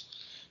plantings.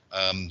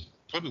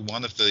 Probably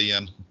one of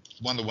the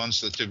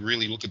ones that to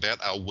really look about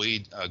are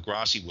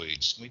grassy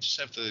weeds. Can we just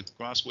have the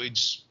grass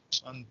weeds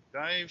on,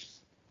 Dave?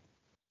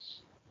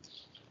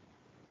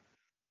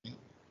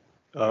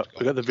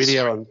 We've got the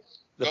video on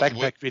the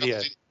backpack video.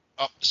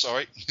 Oh,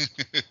 sorry.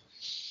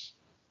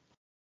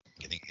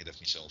 Getting ahead of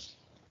myself.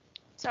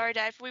 Sorry,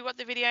 Dave. We want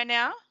the video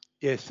now?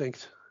 Yes,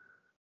 thanks.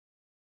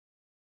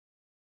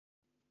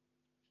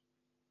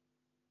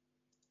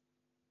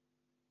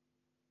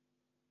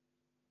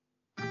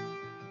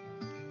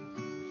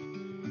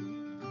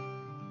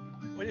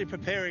 When you're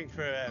preparing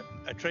for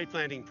a tree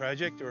planting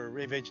project or a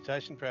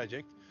revegetation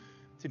project,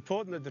 it's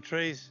important that the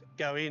trees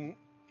go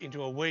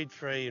into a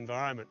weed-free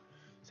environment.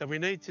 So we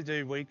need to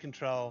do weed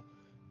control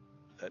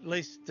at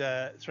least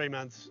 3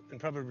 months and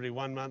probably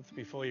 1 month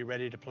before you're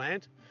ready to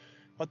plant.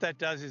 What that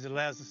does is it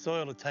allows the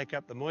soil to take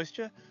up the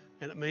moisture,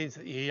 and it means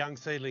that your young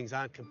seedlings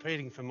aren't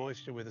competing for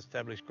moisture with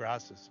established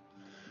grasses.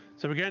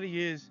 So we're going to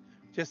use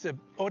just an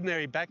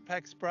ordinary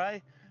backpack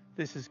spray.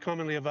 This is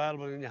commonly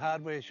available in your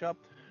hardware shop.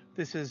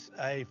 This is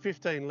a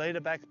 15-litre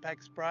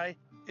backpack spray.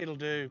 It'll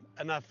do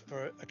enough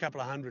for a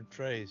couple of 100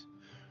 trees.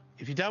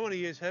 If you don't want to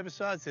use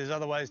herbicides, there's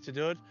other ways to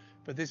do it,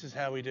 but this is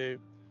how we do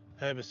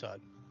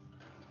herbicide.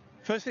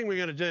 First thing we're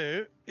going to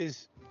do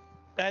is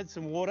add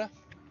some water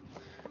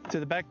to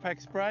the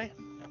backpack spray.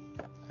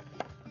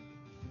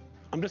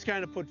 I'm just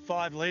going to put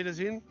 5 litres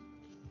in.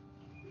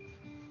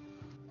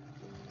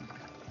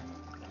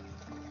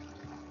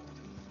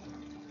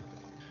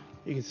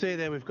 You can see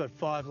there we've got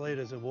 5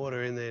 litres of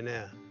water in there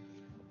now.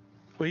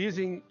 We're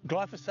using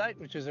glyphosate,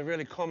 which is a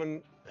really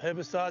common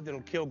herbicide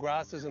that'll kill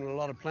grasses and a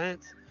lot of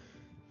plants.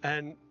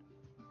 And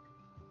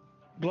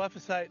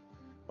glyphosate,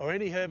 or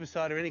any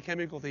herbicide or any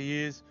chemical to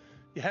use,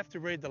 you have to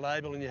read the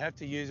label and you have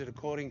to use it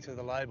according to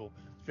the label.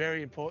 It's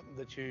very important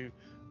that you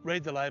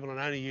read the label and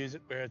only use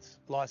it where it's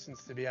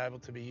licensed to be able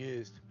to be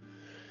used.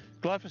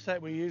 Glyphosate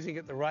we're using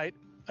at the rate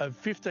of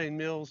 15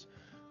 mils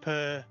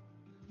per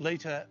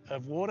litre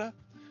of water.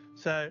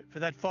 So for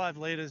that 5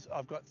 litres,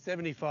 I've got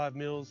 75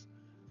 mils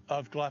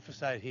of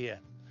glyphosate here.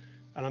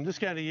 And I'm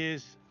just going to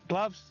use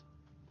gloves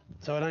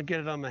so I don't get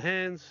it on my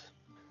hands.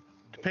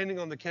 Depending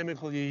on the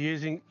chemical you're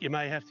using, you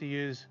may have to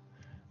use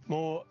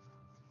more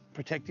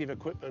protective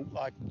equipment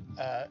like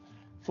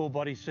full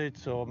body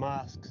suits or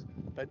masks,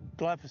 but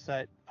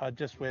glyphosate, I'd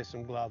just wear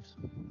some gloves.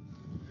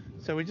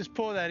 So we just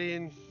pour that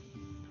in,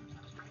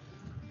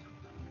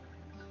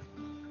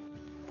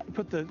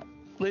 put the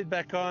lid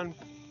back on,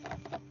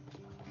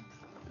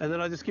 And then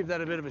I just give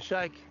that a bit of a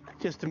shake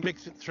just to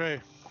mix it through.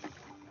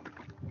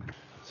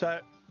 So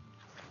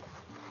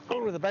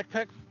on with the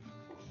backpack.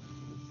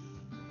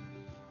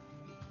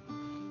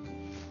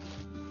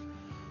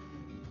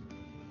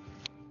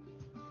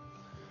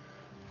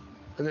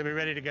 And then we're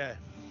ready to go.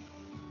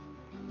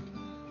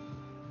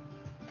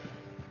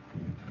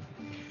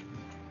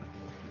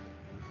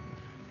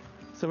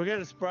 So we're going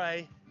to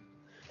spray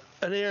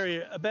an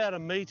area about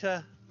 1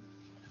 metre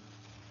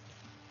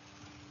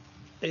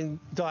in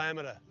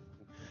diameter.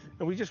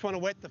 And we just want to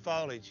wet the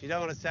foliage. You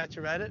don't want to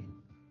saturate it,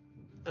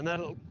 and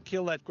that'll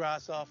kill that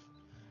grass off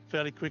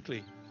fairly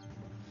quickly.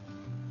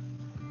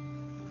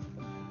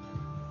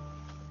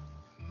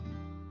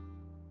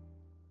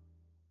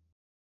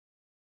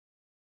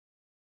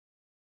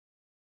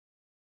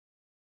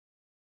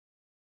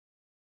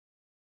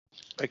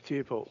 Back to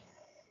you, Paul.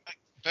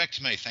 Back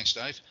to me. Thanks,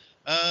 Dave.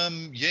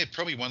 Yeah,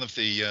 probably one of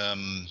the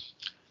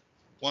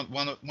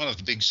one of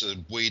the big sort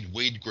of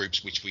weed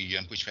groups which we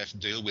have to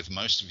deal with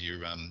most of your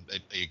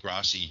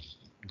grassy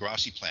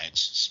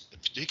plants,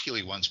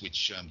 particularly ones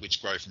which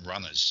grow from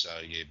runners. So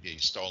your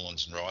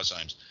stolons and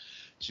rhizomes.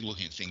 So you're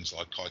looking at things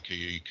like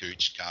kikuyu,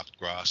 couch, carpet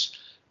grass,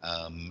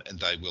 and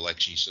they will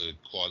actually sort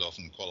of quite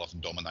often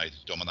dominate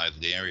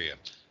the area.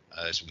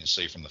 As we can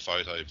see from the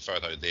photo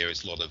there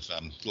is a lot of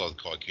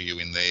kikuyu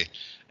in there,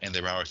 and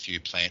there are a few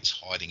plants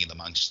hiding in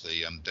amongst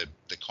the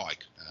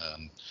kike.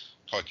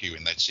 Kikuyu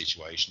in that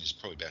situation is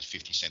probably about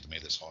 50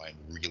 centimetres high and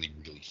really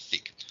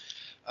thick.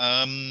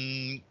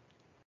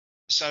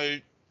 So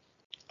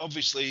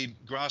obviously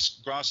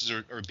grasses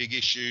are a big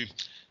issue.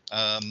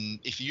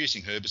 If you're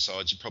using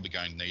herbicides, you're probably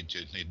going to need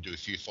to do a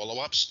few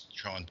follow-ups,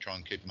 try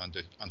and keep them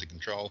under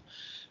control,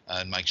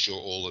 and make sure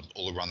all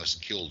the runners are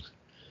killed.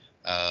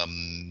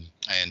 And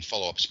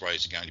follow-up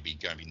sprays are going to be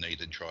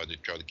needed. Try to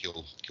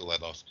kill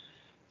that off.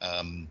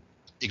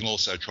 You can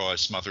also try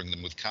smothering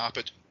them with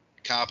carpet,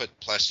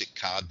 plastic,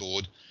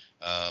 cardboard.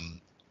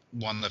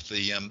 One of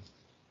the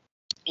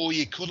or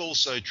you could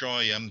also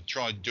try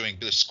doing a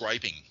bit of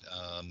scraping,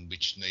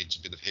 which needs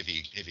a bit of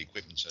heavy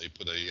equipment. So you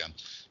put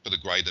a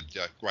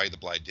grader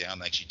blade down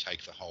and actually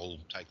take the whole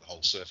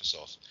surface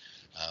off.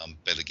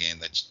 But again,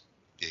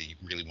 you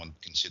really want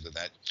to consider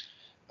that.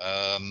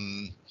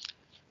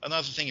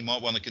 Another thing you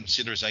might want to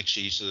consider is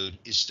actually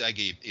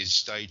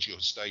stage your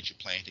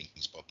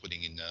plantings by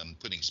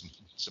putting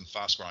some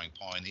fast growing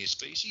pioneer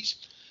species.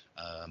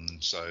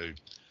 So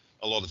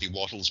a lot of your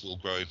wattles will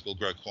grow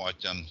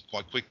quite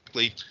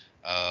quickly,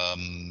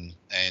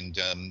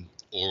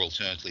 or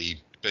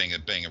alternatively, being a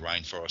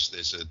rainforest,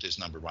 there's a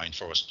number of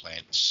rainforest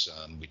plants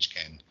which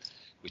can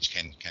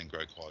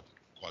grow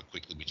quite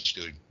quickly,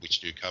 which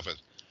do cover.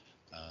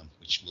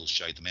 Which will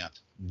shade them out.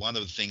 One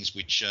of the things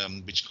which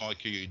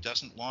kikuyu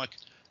doesn't like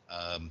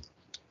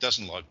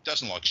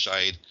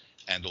shade,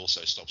 and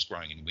also stops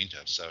growing in winter.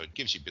 So it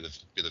gives you a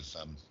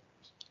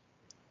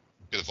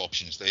bit of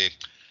options there.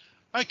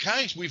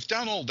 Okay, we've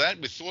done all that.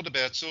 We've thought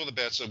about sort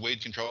of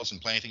weed controls and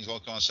plantings,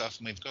 all kind of stuff,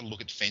 and we've got to look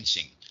at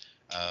fencing.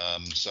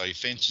 So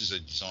fences are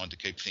designed to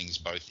keep things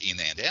both in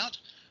and out,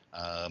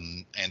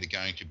 and they're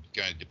going to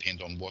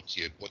depend on what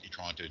you're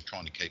trying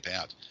to keep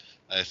out.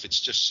 If it's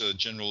just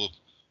general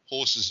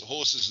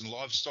horses and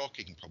livestock,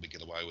 you can probably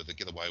get away with a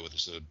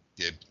sort of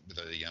with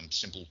a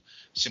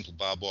simple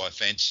barbed wire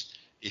fence.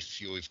 If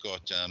you've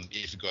got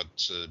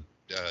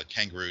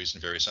kangaroos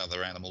and various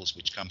other animals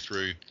which come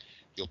through,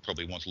 you'll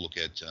probably want to look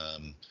at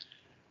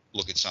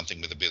something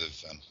with a bit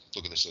of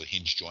look at the sort of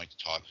hinge joint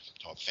type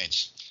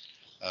fence.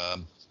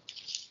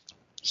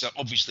 So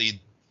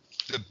obviously,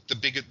 the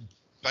bigger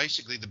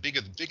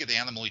the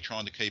animal you're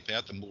trying to keep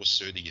out, the more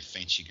sturdy your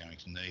fence you're going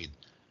to need.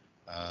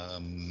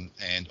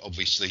 And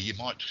obviously, you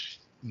might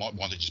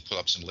want to just put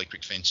up some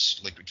electric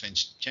fence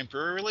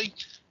temporarily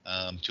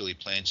till your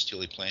plants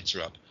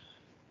are up.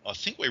 I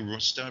think we're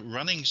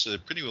running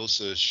pretty well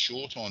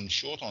short on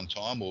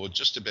time, or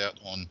just about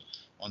on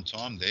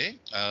time there.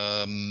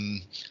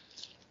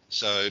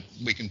 So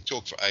we can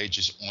talk for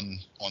ages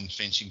on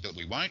fencing, but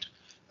we won't.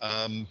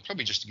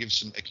 Probably just to give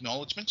some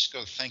acknowledgements.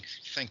 Got to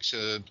thanks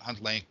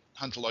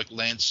Hunter Local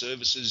Land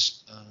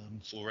Services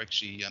for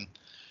actually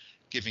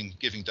giving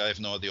Dave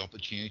and I the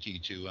opportunity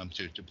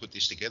to put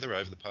this together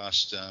over the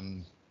past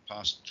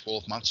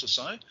 12 months or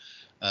so.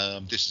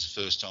 This is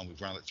the first time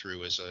we've run it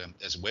through as a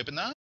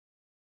webinar.